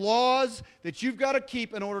and laws that you've got to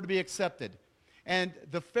keep in order to be accepted. And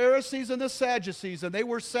the Pharisees and the Sadducees, and they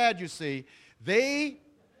were Sadducee, they...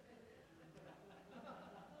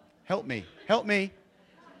 Help me.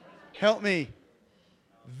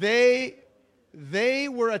 They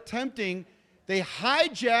were attempting, they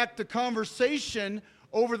hijacked the conversation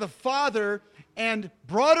over the Father and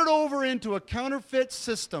brought it over into a counterfeit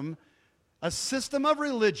system, a system of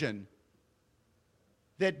religion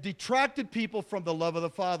that detracted people from the love of the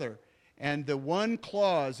Father. And the one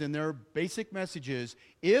clause in their basic message is,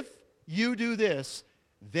 if you do this,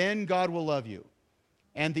 then God will love you.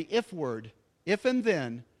 And the if word, if and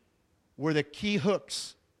then, were the key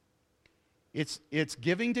hooks. It's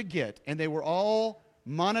giving to get, and they were all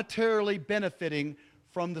monetarily benefiting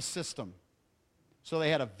from the system. So they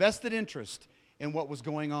had a vested interest in what was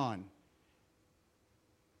going on.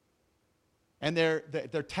 And their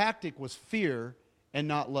tactic was fear and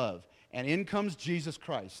not love. And in comes Jesus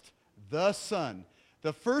Christ, the Son,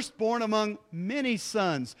 the firstborn among many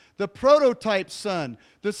sons, the prototype son,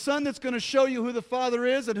 the son that's going to show you who the Father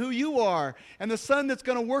is and who you are, and the son that's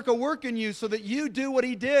going to work a work in you so that you do what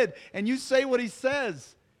he did and you say what he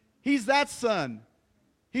says. He's that son.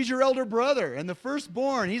 He's your elder brother and the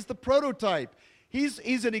firstborn. He's the prototype. He's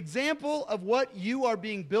an example of what you are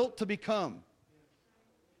being built to become.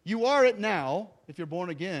 You are it now, if you're born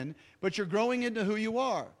again, but you're growing into who you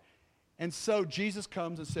are. And so Jesus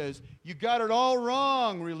comes and says, you got it all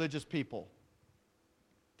wrong, religious people.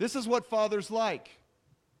 This is what Father's like.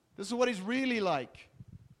 This is what he's really like.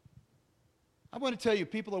 I want to tell you,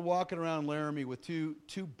 people are walking around Laramie with two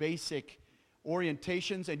basic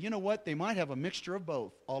orientations, and you know what? They might have a mixture of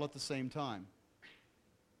both all at the same time.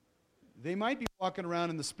 They might be walking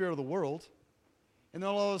around in the spirit of the world, and then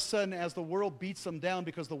all of a sudden, as the world beats them down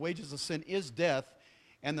because the wages of sin is death,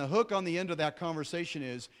 and the hook on the end of that conversation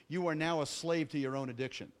is, you are now a slave to your own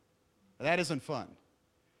addiction. That isn't fun.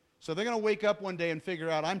 So they're going to wake up one day and figure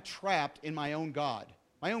out, I'm trapped in my own God.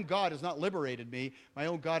 My own God has not liberated me. My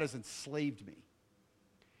own God has enslaved me.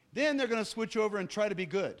 Then they're going to switch over and try to be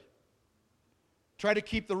good. Try to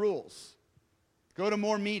keep the rules. Go to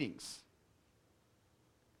more meetings.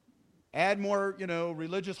 Add more,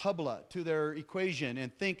 religious hubla to their equation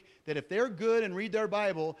and think that if they're good and read their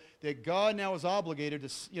Bible, that God now is obligated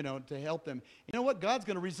to help them. You know what? God's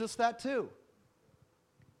going to resist that too.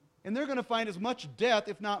 And they're going to find as much death,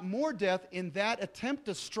 if not more death, in that attempt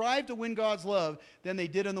to strive to win God's love than they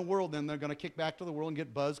did in the world. Then they're going to kick back to the world and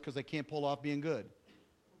get buzzed because they can't pull off being good.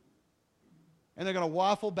 And they're going to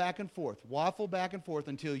waffle back and forth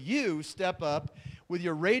until you step up with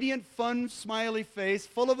your radiant, fun, smiley face,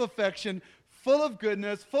 full of affection, full of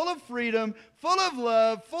goodness, full of freedom, full of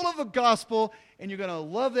love, full of the gospel, and you're going to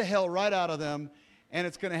love the hell right out of them, and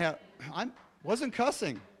it's going to have, I wasn't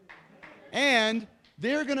cussing. And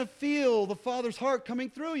they're going to feel the Father's heart coming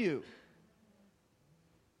through you.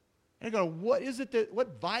 And they're going, what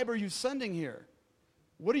vibe are you sending here?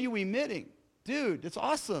 What are you emitting? Dude, it's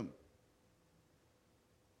awesome.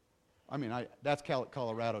 I mean, that's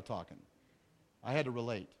Colorado talking. I had to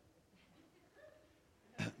relate.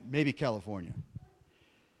 Maybe California.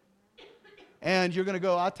 And you're going to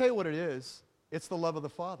go, I'll tell you what it is. It's the love of the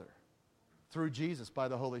Father through Jesus by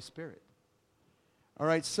the Holy Spirit. All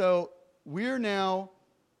right, so we're now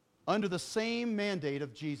under the same mandate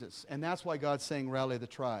of Jesus, and that's why God's saying rally the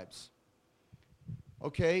tribes.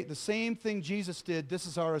 Okay, the same thing Jesus did, this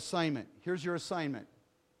is our assignment. Here's your assignment.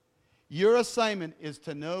 Your assignment is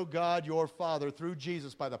to know God, your Father, through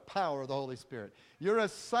Jesus by the power of the Holy Spirit. Your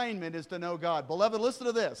assignment is to know God. Beloved, listen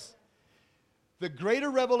to this. The greater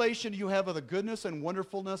revelation you have of the goodness and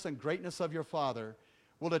wonderfulness and greatness of your Father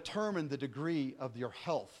will determine the degree of your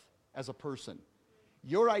health as a person.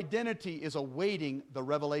 Your identity is awaiting the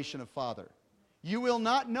revelation of Father. You will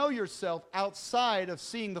not know yourself outside of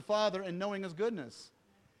seeing the Father and knowing His goodness.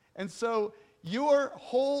 And so your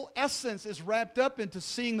whole essence is wrapped up into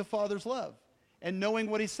seeing the Father's love and knowing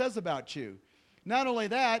what He says about you. Not only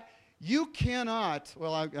that, you cannot,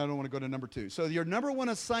 well, I don't want to go to number 2. So your number 1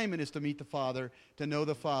 assignment is to meet the Father, to know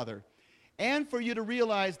the Father. and for you to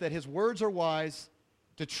realize that his words are wise,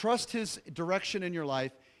 to trust his direction in your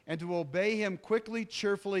life, and to obey him quickly,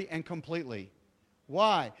 cheerfully, and completely.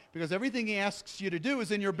 Why? Because everything he asks you to do is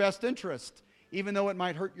in your best interest, even though it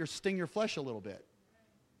might sting your flesh a little bit.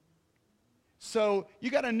 So you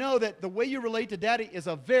got to know that the way you relate to Daddy is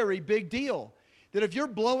a very big deal. That if you're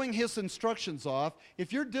blowing his instructions off,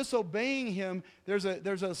 if you're disobeying him, there's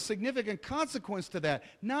a significant consequence to that.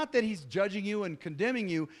 Not that he's judging you and condemning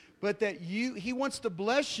you, but that he wants to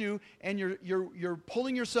bless you, and you're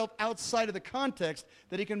pulling yourself outside of the context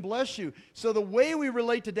that he can bless you. So the way we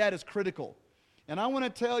relate to Dad is critical. And I want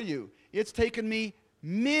to tell you, it's taken me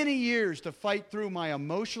many years to fight through my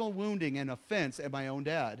emotional wounding and offense at my own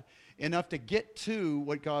dad, enough to get to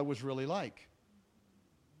what God was really like.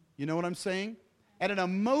 You know what I'm saying? At an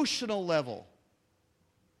emotional level.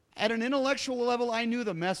 At an intellectual level, I knew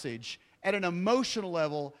the message. At an emotional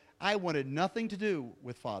level, I wanted nothing to do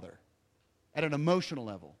with Father. At an emotional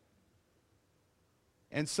level.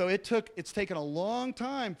 And so it's taken a long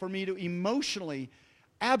time for me to emotionally,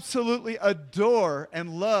 absolutely adore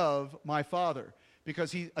and love my Father,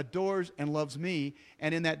 because he adores and loves me,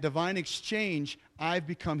 and in that divine exchange, I've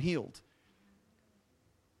become healed.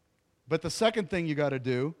 But the second thing you got to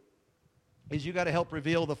do is you got to help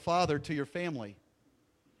reveal the Father to your family.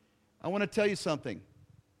 I want to tell you something.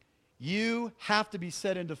 You have to be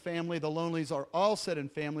set into family. The Lonelys are all set in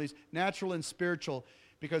families, natural and spiritual,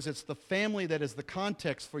 because it's the family that is the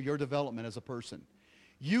context for your development as a person.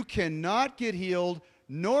 You cannot get healed,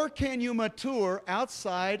 nor can you mature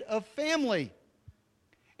outside of family.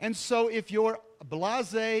 And so if you're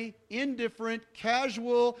blasé, indifferent,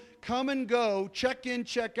 casual, come and go, check in,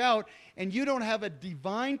 check out, and you don't have a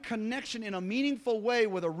divine connection in a meaningful way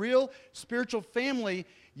with a real spiritual family,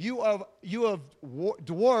 you have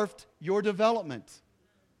dwarfed your development.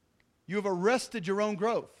 You have arrested your own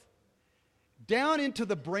growth. Down into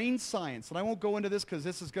the brain science, and I won't go into this because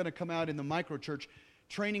this is going to come out in the microchurch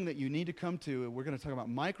training that you need to come to. We're going to talk about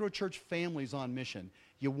microchurch families on mission.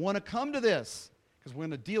 You want to come to this because we're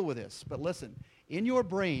going to deal with this. But listen, in your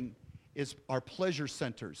brain are pleasure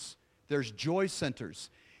centers. There's joy centers.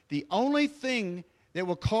 The only thing that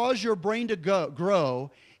will cause your brain to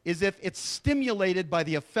grow is if it's stimulated by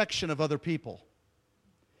the affection of other people.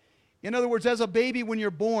 In other words, as a baby when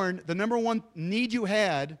you're born, the number one need you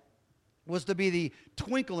had was to be the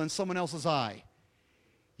twinkle in someone else's eye.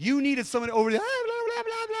 You needed someone over there.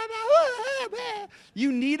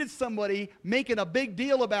 You needed somebody making a big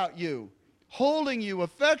deal about you, holding you,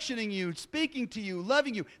 affectioning you, speaking to you,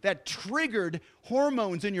 loving you. That triggered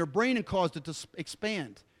hormones in your brain and caused it to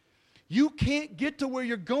expand. You can't get to where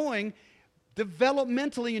you're going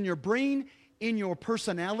developmentally in your brain, in your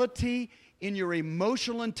personality, in your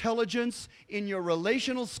emotional intelligence, in your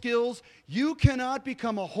relational skills. You cannot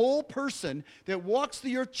become a whole person that walks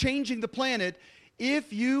the earth changing the planet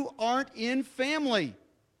if you aren't in family,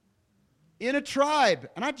 in a tribe,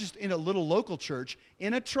 and not just in a little local church,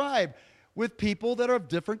 in a tribe with people that are of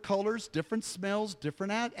different colors, different smells,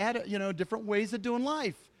 different ways of doing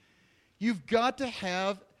life. You've got to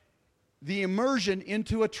have the immersion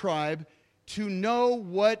into a tribe to know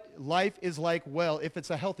what life is like well, if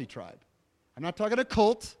it's a healthy tribe. I'm not talking a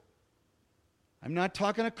cult. I'm not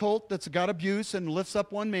talking a cult that's got abuse and lifts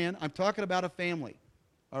up one man. I'm talking about a family.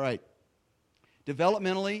 All right.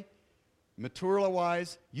 Developmentally,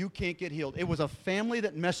 mature-wise, you can't get healed. It was a family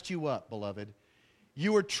that messed you up, beloved.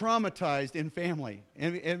 You were traumatized in family.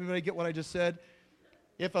 Everybody get what I just said?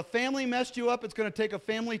 If a family messed you up, it's going to take a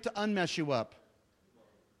family to unmess you up.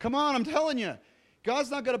 Come on, I'm telling you.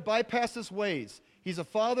 God's not going to bypass his ways. He's a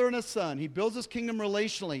father and a son. He builds his kingdom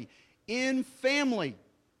relationally in family,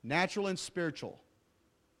 natural and spiritual.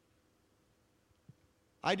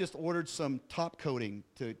 I just ordered some top coating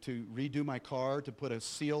to redo my car, to put a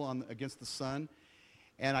seal on against the sun.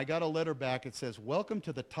 And I got a letter back. It says, "Welcome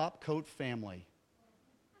to the Top Coat family."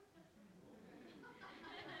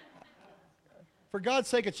 For God's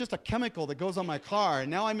sake, it's just a chemical that goes on my car,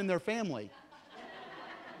 and now I'm in their family.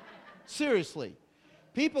 Seriously.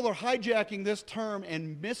 People are hijacking this term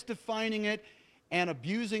and misdefining it and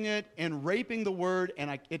abusing it and raping the word,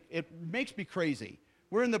 and it makes me crazy.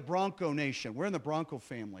 We're in the Bronco nation. We're in the Bronco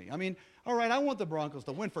family. I mean, all right, I want the Broncos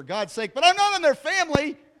to win for God's sake, but I'm not in their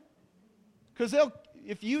family, because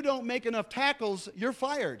if you don't make enough tackles, you're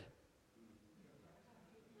fired.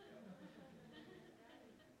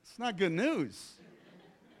 It's not good news.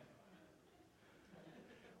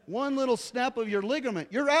 One little snap of your ligament,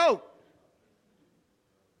 you're out.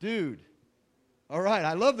 Dude, all right,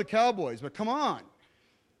 I love the Cowboys, but come on.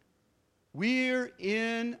 We're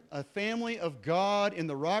in a family of God, in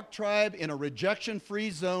the Rock Tribe, in a rejection-free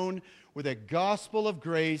zone where the gospel of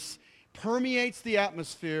grace permeates the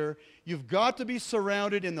atmosphere. You've got to be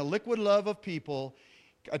surrounded in the liquid love of people,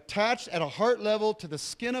 attached at a heart level to the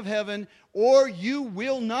skin of heaven, or you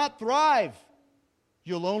will not thrive.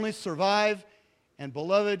 You'll only survive. And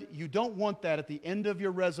beloved, you don't want that at the end of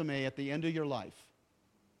your resume, at the end of your life.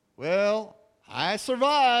 Well, I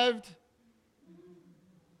survived.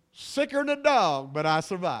 Sicker than a dog, but I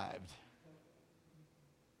survived.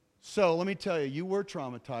 So let me tell you, you were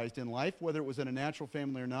traumatized in life, whether it was in a natural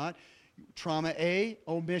family or not. Trauma A,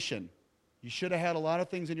 omission. You should have had a lot of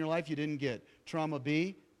things in your life you didn't get. Trauma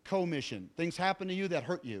B, commission. Things happen to you that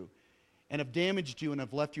hurt you and have damaged you and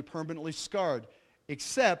have left you permanently scarred,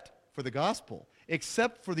 except for the gospel,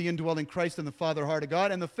 except for the indwelling Christ and the Father heart of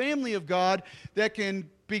God and the family of God that can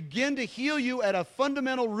begin to heal you at a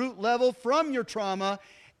fundamental root level from your trauma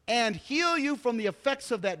and heal you from the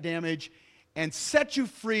effects of that damage and set you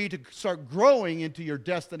free to start growing into your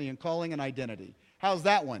destiny and calling and identity. How's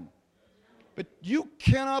that one? But you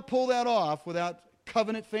cannot pull that off without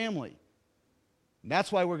covenant family. And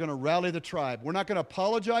that's why we're going to rally the tribe. We're not going to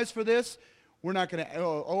apologize for this. We're not going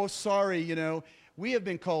to, sorry, We have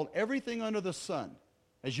been called everything under the sun,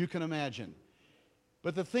 as you can imagine.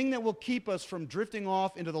 But the thing that will keep us from drifting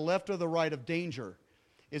off into the left or the right of danger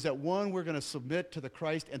is that, one, we're going to submit to the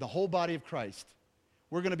Christ and the whole body of Christ.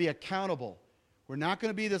 We're going to be accountable. We're not going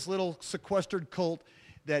to be this little sequestered cult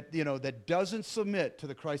that, that doesn't submit to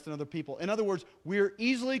the Christ and other people. In other words, we're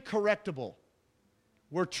easily correctable.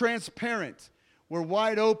 We're transparent. We're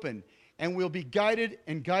wide open. And we'll be guided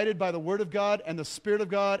by the Word of God and the Spirit of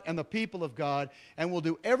God and the people of God. And we'll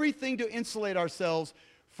do everything to insulate ourselves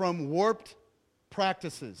from warped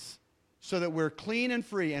practices so that we're clean and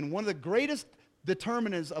free. And one of the greatest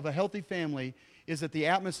determinants of a healthy family is that the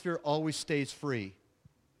atmosphere always stays free.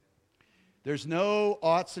 There's no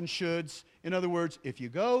oughts and shoulds. In other words, if you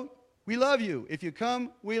go, we love you. If you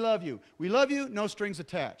come, we love you. We love you, no strings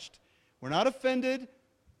attached. We're not offended.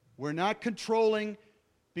 We're not controlling.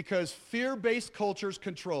 Because fear-based cultures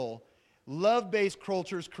control, love-based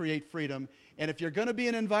cultures create freedom. And if you're going to be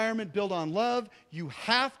an environment built on love, you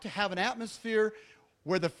have to have an atmosphere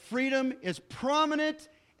where the freedom is prominent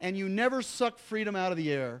and you never suck freedom out of the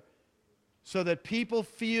air so that people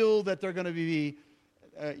feel that they're going to be,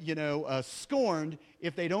 scorned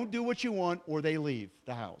if they don't do what you want or they leave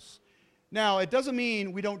the house. Now, it doesn't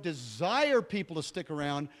mean we don't desire people to stick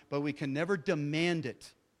around, but we can never demand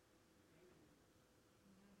it.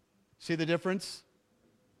 See the difference?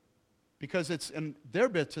 Because it's in their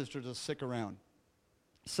best interest to stick around.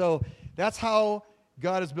 So that's how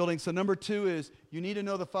God is building. So number 2 is you need to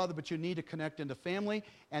know the Father, but you need to connect into family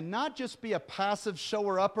and not just be a passive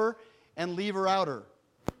shower-upper and leaver-outer.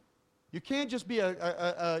 You can't just be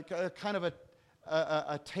a kind of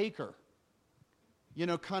a taker,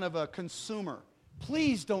 kind of a consumer.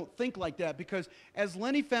 Please don't think like that, because as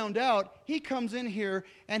Lenny found out, he comes in here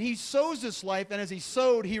and he sows this life, and as he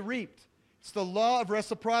sowed, he reaped. It's the law of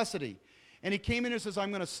reciprocity. And he came in and says, I'm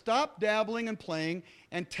going to stop dabbling and playing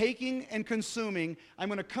and taking and consuming. I'm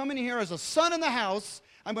going to come in here as a son in the house.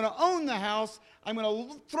 I'm going to own the house. I'm going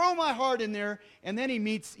to throw my heart in there. And then he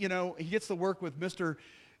meets, he gets to work with Mr.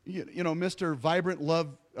 Vibrant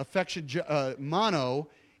Love Affection Mono,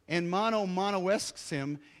 and Mono-esques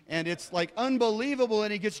him. And it's like unbelievable,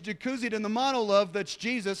 and he gets jacuzzied in the mono-love that's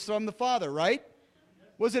Jesus from the Father, right?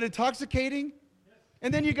 Was it intoxicating?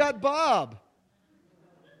 And then you got Bob.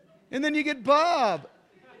 And then you get Bob.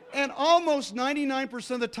 And almost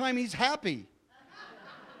 99% of the time, he's happy.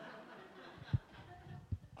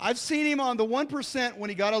 I've seen him on the 1% when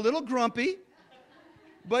he got a little grumpy.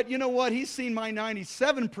 But you know what? He's seen my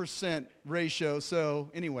 97% ratio.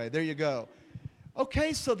 So anyway, there you go.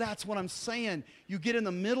 Okay, so that's what I'm saying. You get in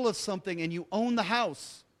the middle of something and you own the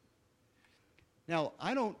house. Now,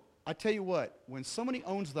 I tell you what, when somebody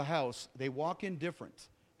owns the house, they walk in different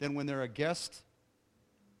than when they're a guest,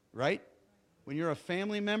 right? When you're a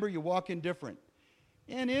family member, you walk in different.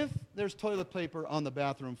 And if there's toilet paper on the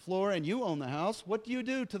bathroom floor and you own the house, what do you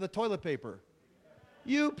do to the toilet paper?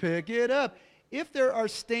 You pick it up. If there are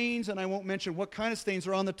stains, and I won't mention what kind of stains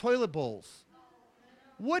are on the toilet bowls,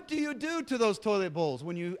 what do you do to those toilet bowls?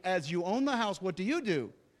 As you own the house, what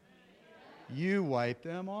do? You wipe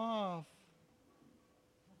them off.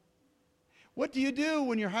 What do you do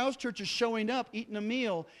when your house church is showing up, eating a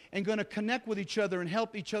meal, and going to connect with each other and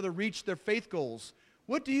help each other reach their faith goals?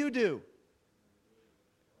 What do you do?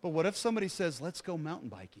 But what if somebody says, let's go mountain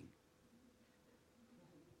biking?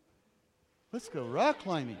 Let's go rock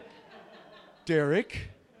climbing. Derek,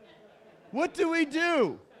 what do we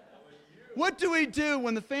do? What do we do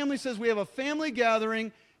when the family says we have a family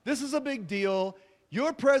gathering? This is a big deal.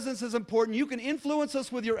 Your presence is important. You can influence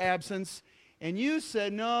us with your absence. And you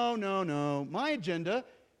said, no, no, no. My agenda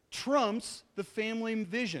trumps the family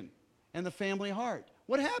vision and the family heart.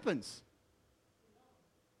 What happens?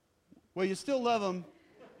 Well, you still love them,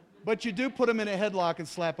 but you do put them in a headlock and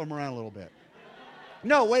slap them around a little bit.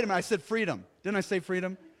 No, wait a minute. I said freedom. Didn't I say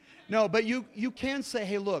freedom? No, but you can say,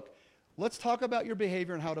 hey, look, let's talk about your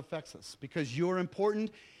behavior and how it affects us, because you're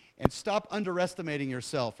important, and stop underestimating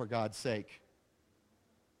yourself, for God's sake.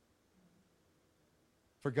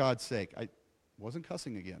 For God's sake. I wasn't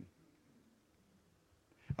cussing again.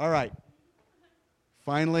 All right.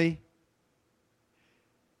 Finally,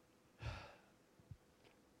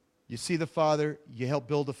 you see the Father, you help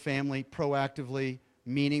build a family proactively,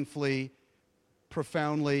 meaningfully,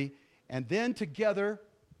 profoundly, and then together,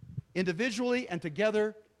 individually and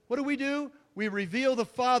together, what do? We reveal the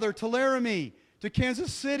Father to Laramie, to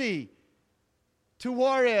Kansas City, to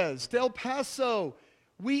Juarez, to El Paso.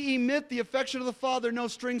 We emit the affection of the Father, no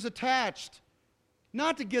strings attached.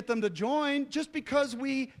 Not to get them to join, just because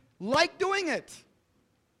we like doing it.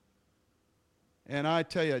 And I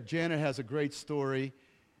tell you, Janet has a great story.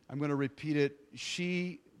 I'm going to repeat it.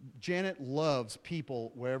 Janet loves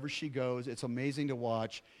people wherever she goes. It's amazing to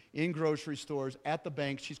watch. In grocery stores, at the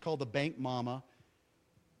bank. She's called the bank mama.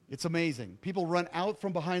 It's amazing. People run out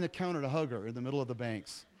from behind the counter to hug her in the middle of the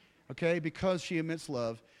banks, okay, because she emits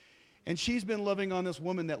love. And she's been loving on this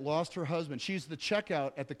woman that lost her husband. She's the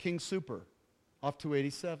checkout at the King Super off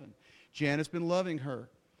 287. Janet's been loving her.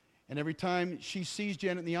 And every time she sees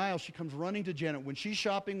Janet in the aisle, she comes running to Janet. When she's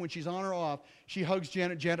shopping, when she's on or off, she hugs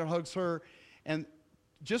Janet. Janet hugs her. And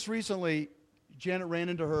just recently, Janet ran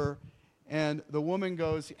into her, and the woman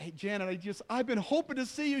goes, hey, Janet, I've been hoping to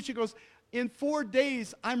see you. She goes, in 4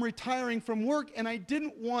 days, I'm retiring from work, and I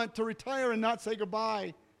didn't want to retire and not say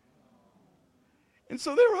goodbye. And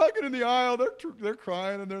so they're hugging in the aisle. They're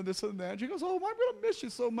crying, and they're this and that. She goes, oh, I'm going to miss you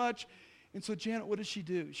so much. And so Janet, what does she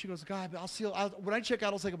do? She goes, God, when I check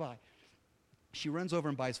out, I'll say goodbye. She runs over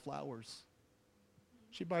and buys flowers.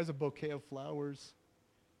 She buys a bouquet of flowers.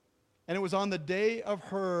 And it was on the day of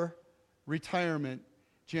her retirement,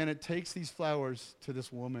 Janet takes these flowers to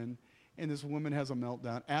this woman, and this woman has a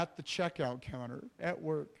meltdown at the checkout counter at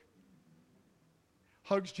work.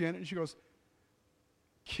 Hugs Janet, and she goes,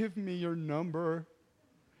 give me your number.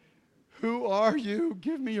 Who are you?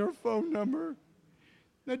 Give me your phone number.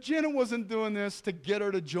 Now, Janet wasn't doing this to get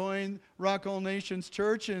her to join Rock All Nations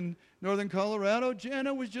Church in northern Colorado.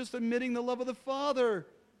 Janet was just admitting the love of the Father.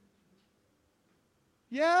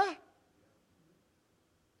 Yeah?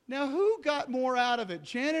 Now, who got more out of it,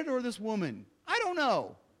 Janet or this woman? I don't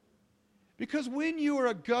know. Because when you are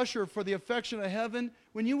a gusher for the affection of heaven,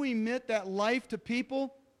 when you emit that life to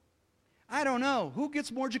people, I don't know. Who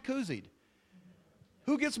gets more jacuzzied?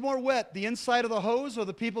 Who gets more wet, the inside of the hose or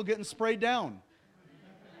the people getting sprayed down?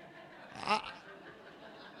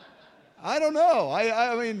 I don't know.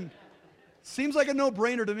 I mean, seems like a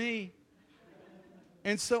no-brainer to me.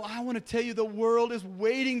 And so I want to tell you, the world is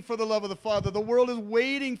waiting for the love of the Father. The world is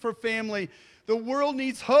waiting for family. The world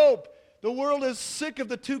needs hope. The world is sick of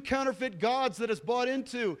the two counterfeit gods that it's bought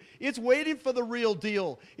into. It's waiting for the real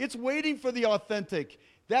deal. It's waiting for the authentic.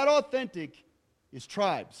 That authentic is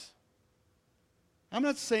tribes. I'm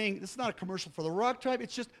not saying, this is not a commercial for the Rock Tribe.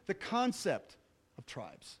 It's just the concept of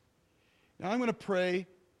tribes. Now I'm going to pray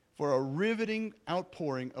for a riveting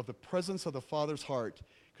outpouring of the presence of the Father's heart,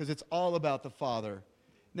 because it's all about the Father.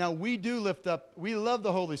 Now, we love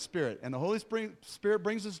the Holy Spirit, and the Holy Spirit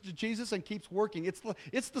brings us to Jesus and keeps working.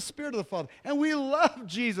 It's the Spirit of the Father, and we love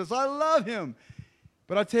Jesus. I love Him.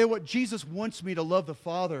 But I'll tell you what, Jesus wants me to love the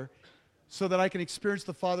Father so that I can experience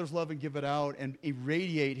the Father's love and give it out and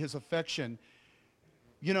irradiate His affection,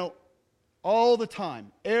 all the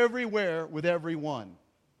time, everywhere, with everyone.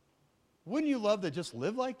 Wouldn't you love to just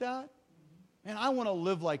live like that? Man, I want to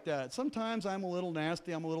live like that. Sometimes I'm a little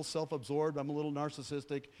nasty, I'm a little self-absorbed, I'm a little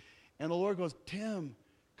narcissistic. And the Lord goes, Tim,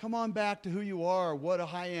 come on back to who you are, what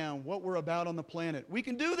I am, what we're about on the planet. We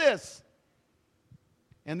can do this.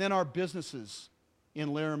 And then our businesses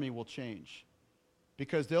in Laramie will change,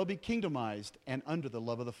 because they'll be kingdomized and under the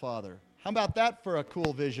love of the Father. How about that for a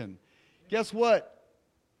cool vision? Guess what?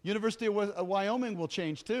 University of Wyoming will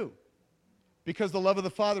change too, because the love of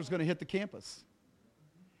the Father is going to hit the campus.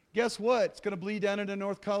 Guess what? It's going to bleed down into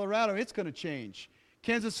North Colorado. It's going to change.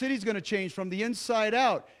 Kansas City's going to change from the inside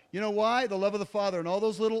out. You know why? The love of the Father. And all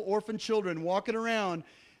those little orphan children walking around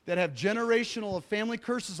that have generational family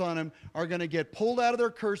curses on them are going to get pulled out of their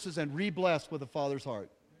curses and re-blessed with the Father's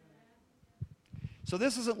heart. So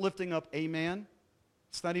this isn't lifting up a man.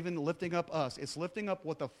 It's not even lifting up us. It's lifting up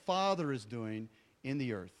what the Father is doing in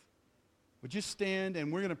the earth. Would you stand,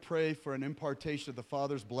 and we're going to pray for an impartation of the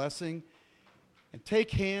Father's blessing. And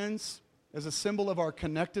take hands as a symbol of our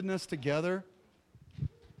connectedness together.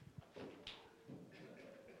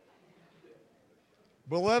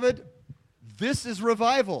 Beloved, this is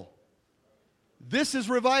revival. This is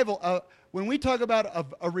revival. When we talk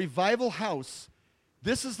about a revival house,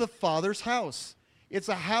 this is the Father's house. It's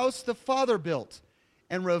a house the Father built.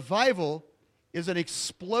 And revival is an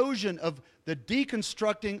explosion of the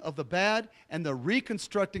deconstructing of the bad and the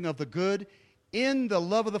reconstructing of the good in the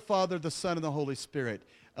love of the Father, the Son, and the Holy Spirit.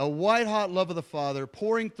 A white-hot love of the Father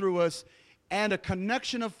pouring through us, and a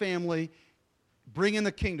connection of family bringing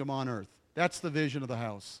the kingdom on earth. That's the vision of the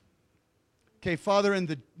house. Okay, Father, in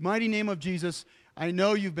the mighty name of Jesus, I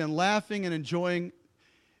know you've been laughing and enjoying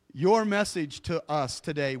your message to us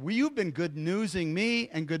today. You've been good newsing me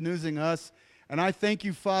and good newsing us, and I thank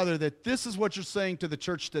you, Father, that this is what you're saying to the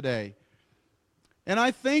church today. And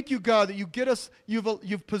I thank you, God, that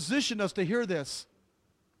you've positioned us to hear this.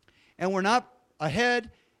 And we're not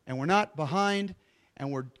ahead, and we're not behind,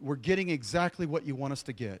 and we're getting exactly what you want us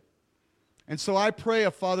to get. And so I pray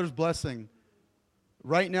a Father's blessing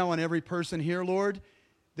right now on every person here, Lord,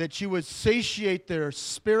 that you would satiate their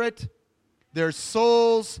spirit, their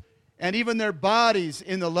souls, and even their bodies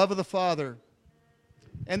in the love of the Father.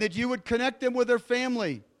 And that you would connect them with their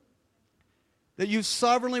family that you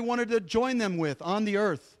sovereignly wanted to join them with on the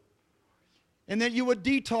earth. And that you would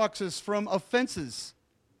detox us from offenses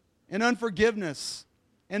and unforgiveness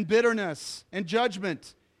and bitterness and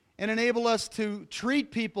judgment, and enable us to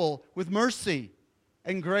treat people with mercy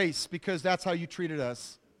and grace, because that's how you treated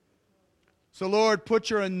us. So Lord, put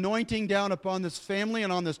your anointing down upon this family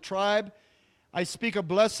and on this tribe. I speak a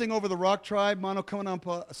blessing over the Rock Tribe. Mano, come on,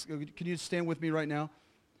 can you stand with me right now?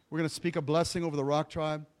 We're going to speak a blessing over the Rock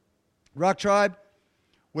Tribe. Rock Tribe,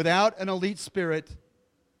 without an elite spirit,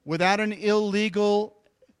 without an illegal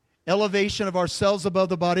elevation of ourselves above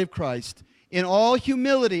the body of Christ, in all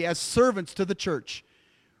humility as servants to the church,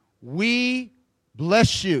 we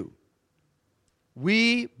bless you.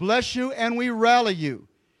 We bless you and we rally you.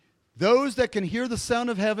 Those that can hear the sound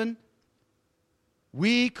of heaven,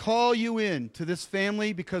 we call you in to this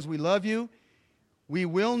family because we love you. We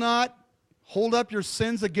will not hold up your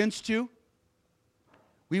sins against you.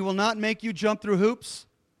 We will not make you jump through hoops.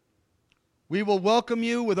 We will welcome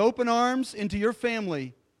you with open arms into your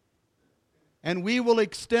family, and we will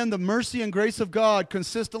extend the mercy and grace of God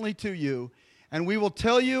consistently to you, and we will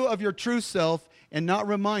tell you of your true self and not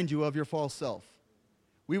remind you of your false self.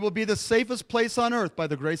 We will be the safest place on earth by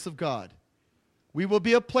the grace of God. We will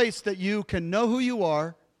be a place that you can know who you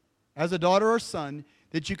are as a daughter or son,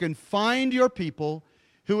 that you can find your people,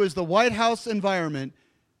 who is the White House environment,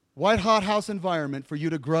 white hot house environment for you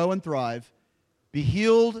to grow and thrive, be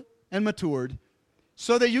healed and matured,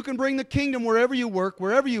 so that you can bring the kingdom wherever you work,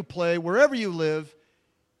 wherever you play, wherever you live.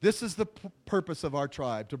 This is the purpose of our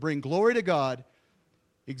tribe, to bring glory to God,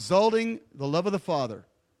 exalting the love of the Father,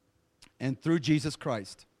 and through Jesus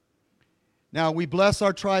Christ. Now, we bless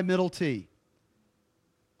our tribe, Middle T.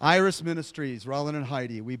 Iris Ministries, Roland and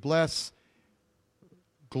Heidi. We bless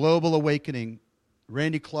Global Awakening,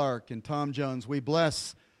 Randy Clark and Tom Jones. We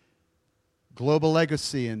bless Global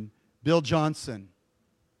Legacy and Bill Johnson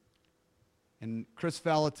and Chris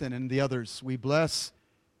Valentin and the others. We bless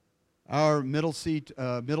our Middle T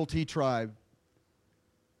tribe.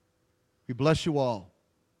 We bless you all.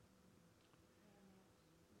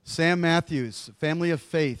 Sam Matthews, Family of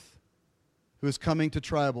Faith, who is coming to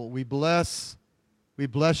Tribal. We bless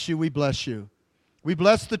you, we bless you. We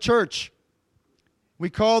bless the church. We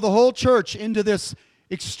call the whole church into this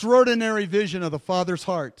extraordinary vision of the Father's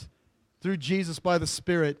heart through Jesus by the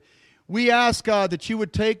Spirit. We ask, God, that you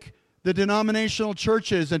would take the denominational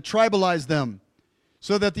churches and tribalize them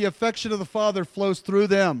so that the affection of the Father flows through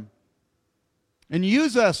them. And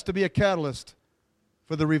use us to be a catalyst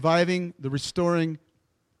for the reviving, the restoring,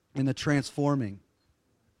 and the transforming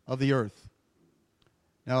of the earth.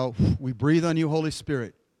 Now, we breathe on you, Holy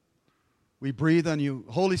Spirit. We breathe on you.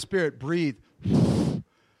 Holy Spirit, breathe.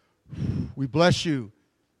 We bless you.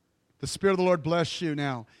 The Spirit of the Lord bless you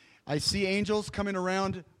now. I see angels coming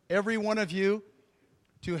around every one of you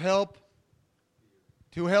to help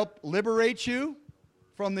liberate you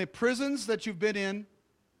from the prisons that you've been in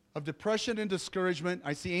of depression and discouragement.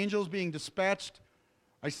 I see angels being dispatched.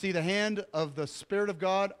 I see the hand of the Spirit of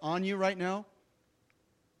God on you right now.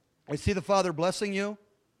 I see the Father blessing you.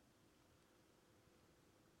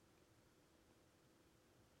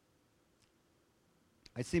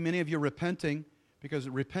 I see many of you repenting, because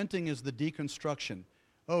repenting is the deconstruction.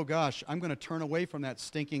 Oh gosh, I'm going to turn away from that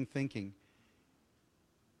stinking thinking.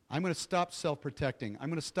 I'm going to stop self-protecting. I'm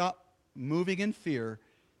going to stop moving in fear,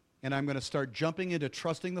 and I'm going to start jumping into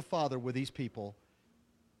trusting the Father with these people,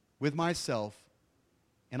 with myself,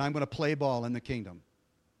 and I'm going to play ball in the kingdom.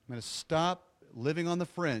 I'm going to stop living on the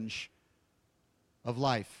fringe of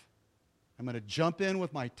life. I'm going to jump in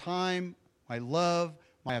with my time, my love,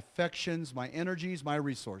 my affections, my energies, my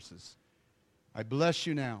resources. I bless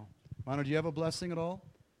you now. Mano, do you have a blessing at all?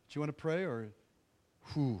 Do you want to pray? Or,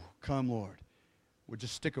 come, Lord. We'll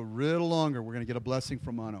just stick a little longer. We're going to get a blessing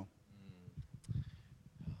from Mano.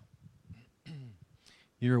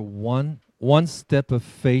 You're one step of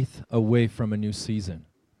faith away from a new season.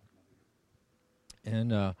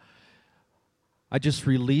 And I just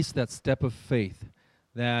released that step of faith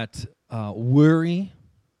that worry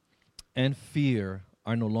and fear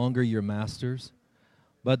are no longer your masters,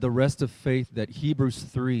 but the rest of faith that Hebrews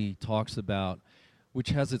 3 talks about, which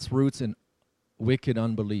has its roots in wicked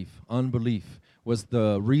unbelief. Unbelief was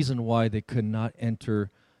the reason why they could not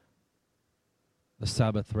enter the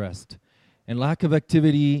Sabbath rest. And lack of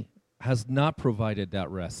activity has not provided that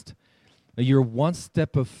rest. You're one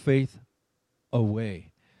step of faith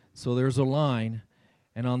away. So there's a line,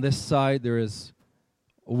 and on this side there is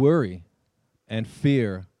worry and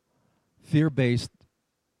fear-based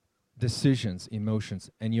decisions, emotions,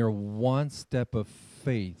 and you're one step of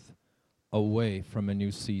faith away from a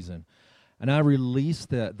new season. And I release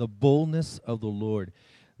the boldness of the Lord,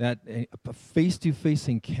 that a face-to-face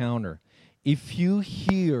encounter. If you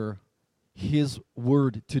hear His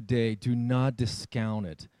word today, do not discount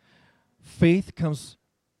it. Faith comes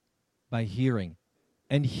by hearing,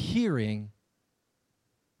 and hearing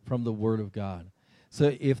from the Word of God.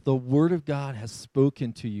 So if the Word of God has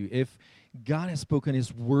spoken to you, if God has spoken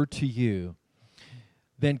His Word to you,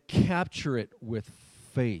 then capture it with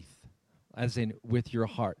faith, as in with your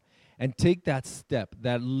heart, and take that step,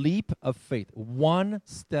 that leap of faith, one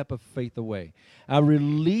step of faith away. I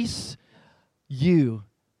release you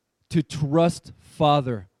to trust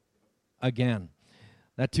Father again.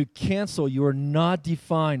 That to cancel, you are not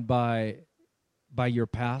defined by your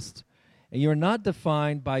past, and you're not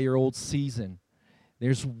defined by your old season.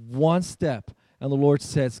 There's one step, and the Lord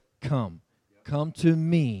says, come to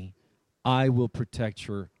me. I will protect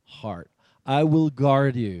your heart. I will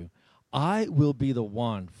guard you. I will be the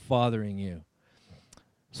one fathering you.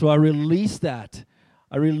 So I release that.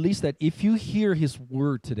 I release that if you hear His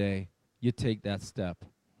word today, you take that step.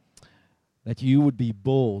 That you would be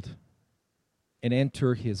bold and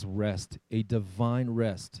enter His rest, a divine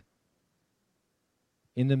rest.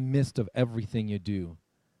 In the midst of everything you do,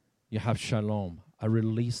 you have shalom. I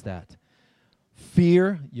release that.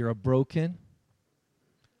 Fear, you're broken.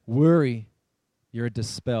 Worry, you're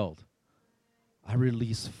dispelled. I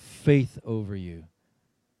release faith over you.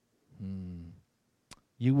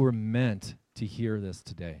 You were meant to hear this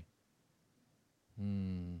today.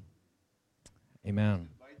 Amen.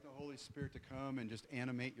 Invite the Holy Spirit to come and just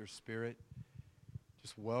animate your spirit.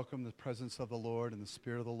 Just welcome the presence of the Lord and the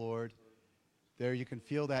Spirit of the Lord. There you can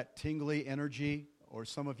feel that tingly energy, or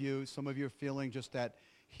some of you are feeling just that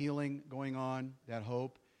healing going on, that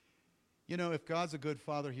hope. You know, if God's a good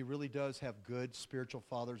father, He really does have good spiritual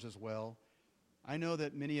fathers as well. I know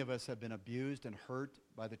that many of us have been abused and hurt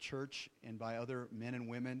by the church and by other men and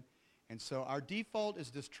women. And so our default is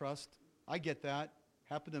distrust. I get that.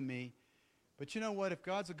 Happened to me. But you know what? If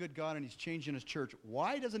God's a good God and He's changing His church,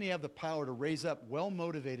 why doesn't He have the power to raise up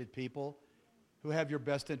well-motivated people who have your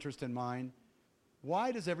best interest in mind?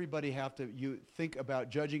 Why does everybody have to think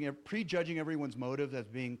about prejudging everyone's motive as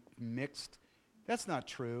being mixed? That's not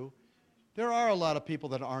true. There are a lot of people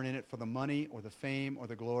that aren't in it for the money or the fame or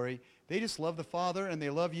the glory. They just love the Father and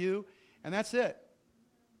they love you, and that's it.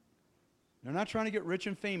 They're not trying to get rich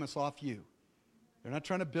and famous off you. They're not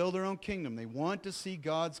trying to build their own kingdom. They want to see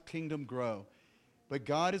God's kingdom grow. But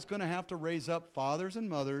God is going to have to raise up fathers and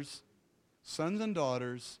mothers, sons and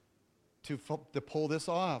daughters, to pull this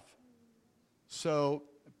off. So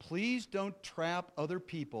please don't trap other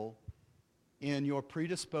people in your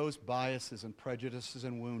predisposed biases and prejudices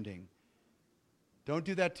and wounding. Don't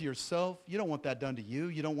do that to yourself. You don't want that done to you.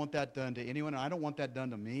 You don't want that done to anyone. I don't want that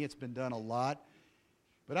done to me. It's been done a lot.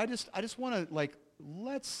 But I just want to,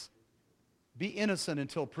 let's be innocent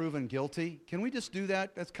until proven guilty. Can we just do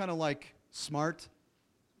that? That's kind of smart.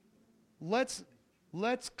 Let's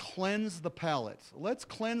cleanse the palate. Let's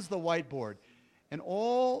cleanse the whiteboard. And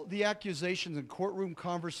all the accusations and courtroom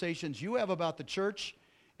conversations you have about the church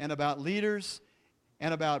and about leaders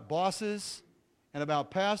and about bosses and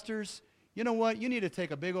about pastors, you know what? You need to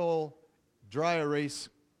take a big old dry erase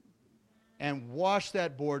and wash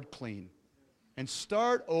that board clean. And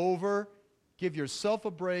start over, give yourself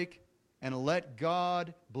a break, and let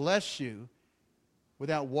God bless you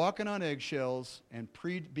without walking on eggshells and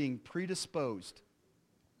being predisposed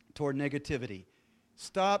toward negativity.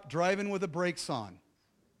 Stop driving with the brakes on.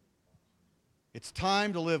 It's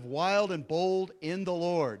time to live wild and bold in the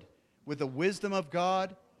Lord, with the wisdom of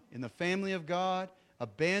God, in the family of God,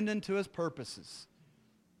 abandoned to his purposes.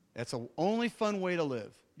 That's the only fun way to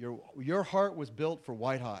live. Your heart was built for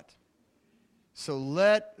white hot. So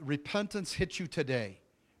let repentance hit you today.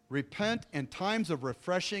 Repent, and times of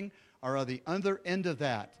refreshing are on the other end of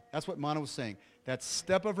that. That's what Mana was saying. That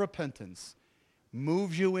step of repentance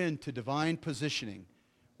moves you into divine positioning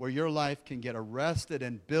where your life can get arrested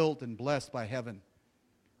and built and blessed by heaven.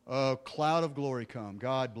 A cloud of glory come.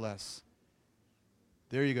 God bless.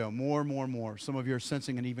 There you go. More, more, more. Some of you are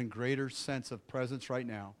sensing an even greater sense of presence right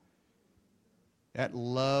now. That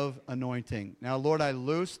love anointing. Now, Lord, I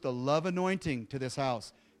loose the love anointing to this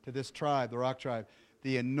house, to this tribe, the Rock tribe.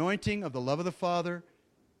 The anointing of the love of the Father,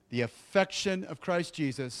 the affection of Christ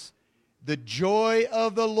Jesus, the joy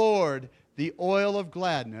of the Lord, the oil of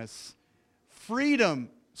gladness, freedom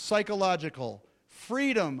psychological,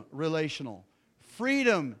 freedom relational,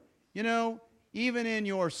 freedom, even in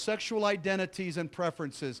your sexual identities and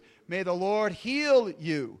preferences. May the Lord heal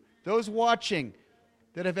you. Those watching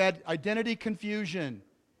that have had identity confusion,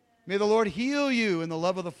 may the Lord heal you in the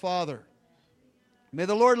love of the Father. May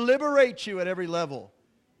the Lord liberate you at every level.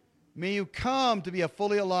 May you come to be a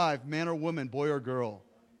fully alive man or woman, boy or girl,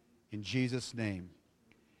 in Jesus' name.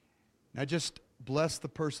 Now just bless the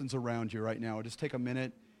persons around you right now. Just take a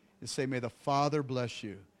minute and say, may the Father bless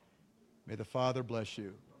you. May the Father bless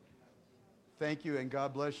you. Thank you, and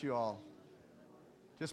God bless you all.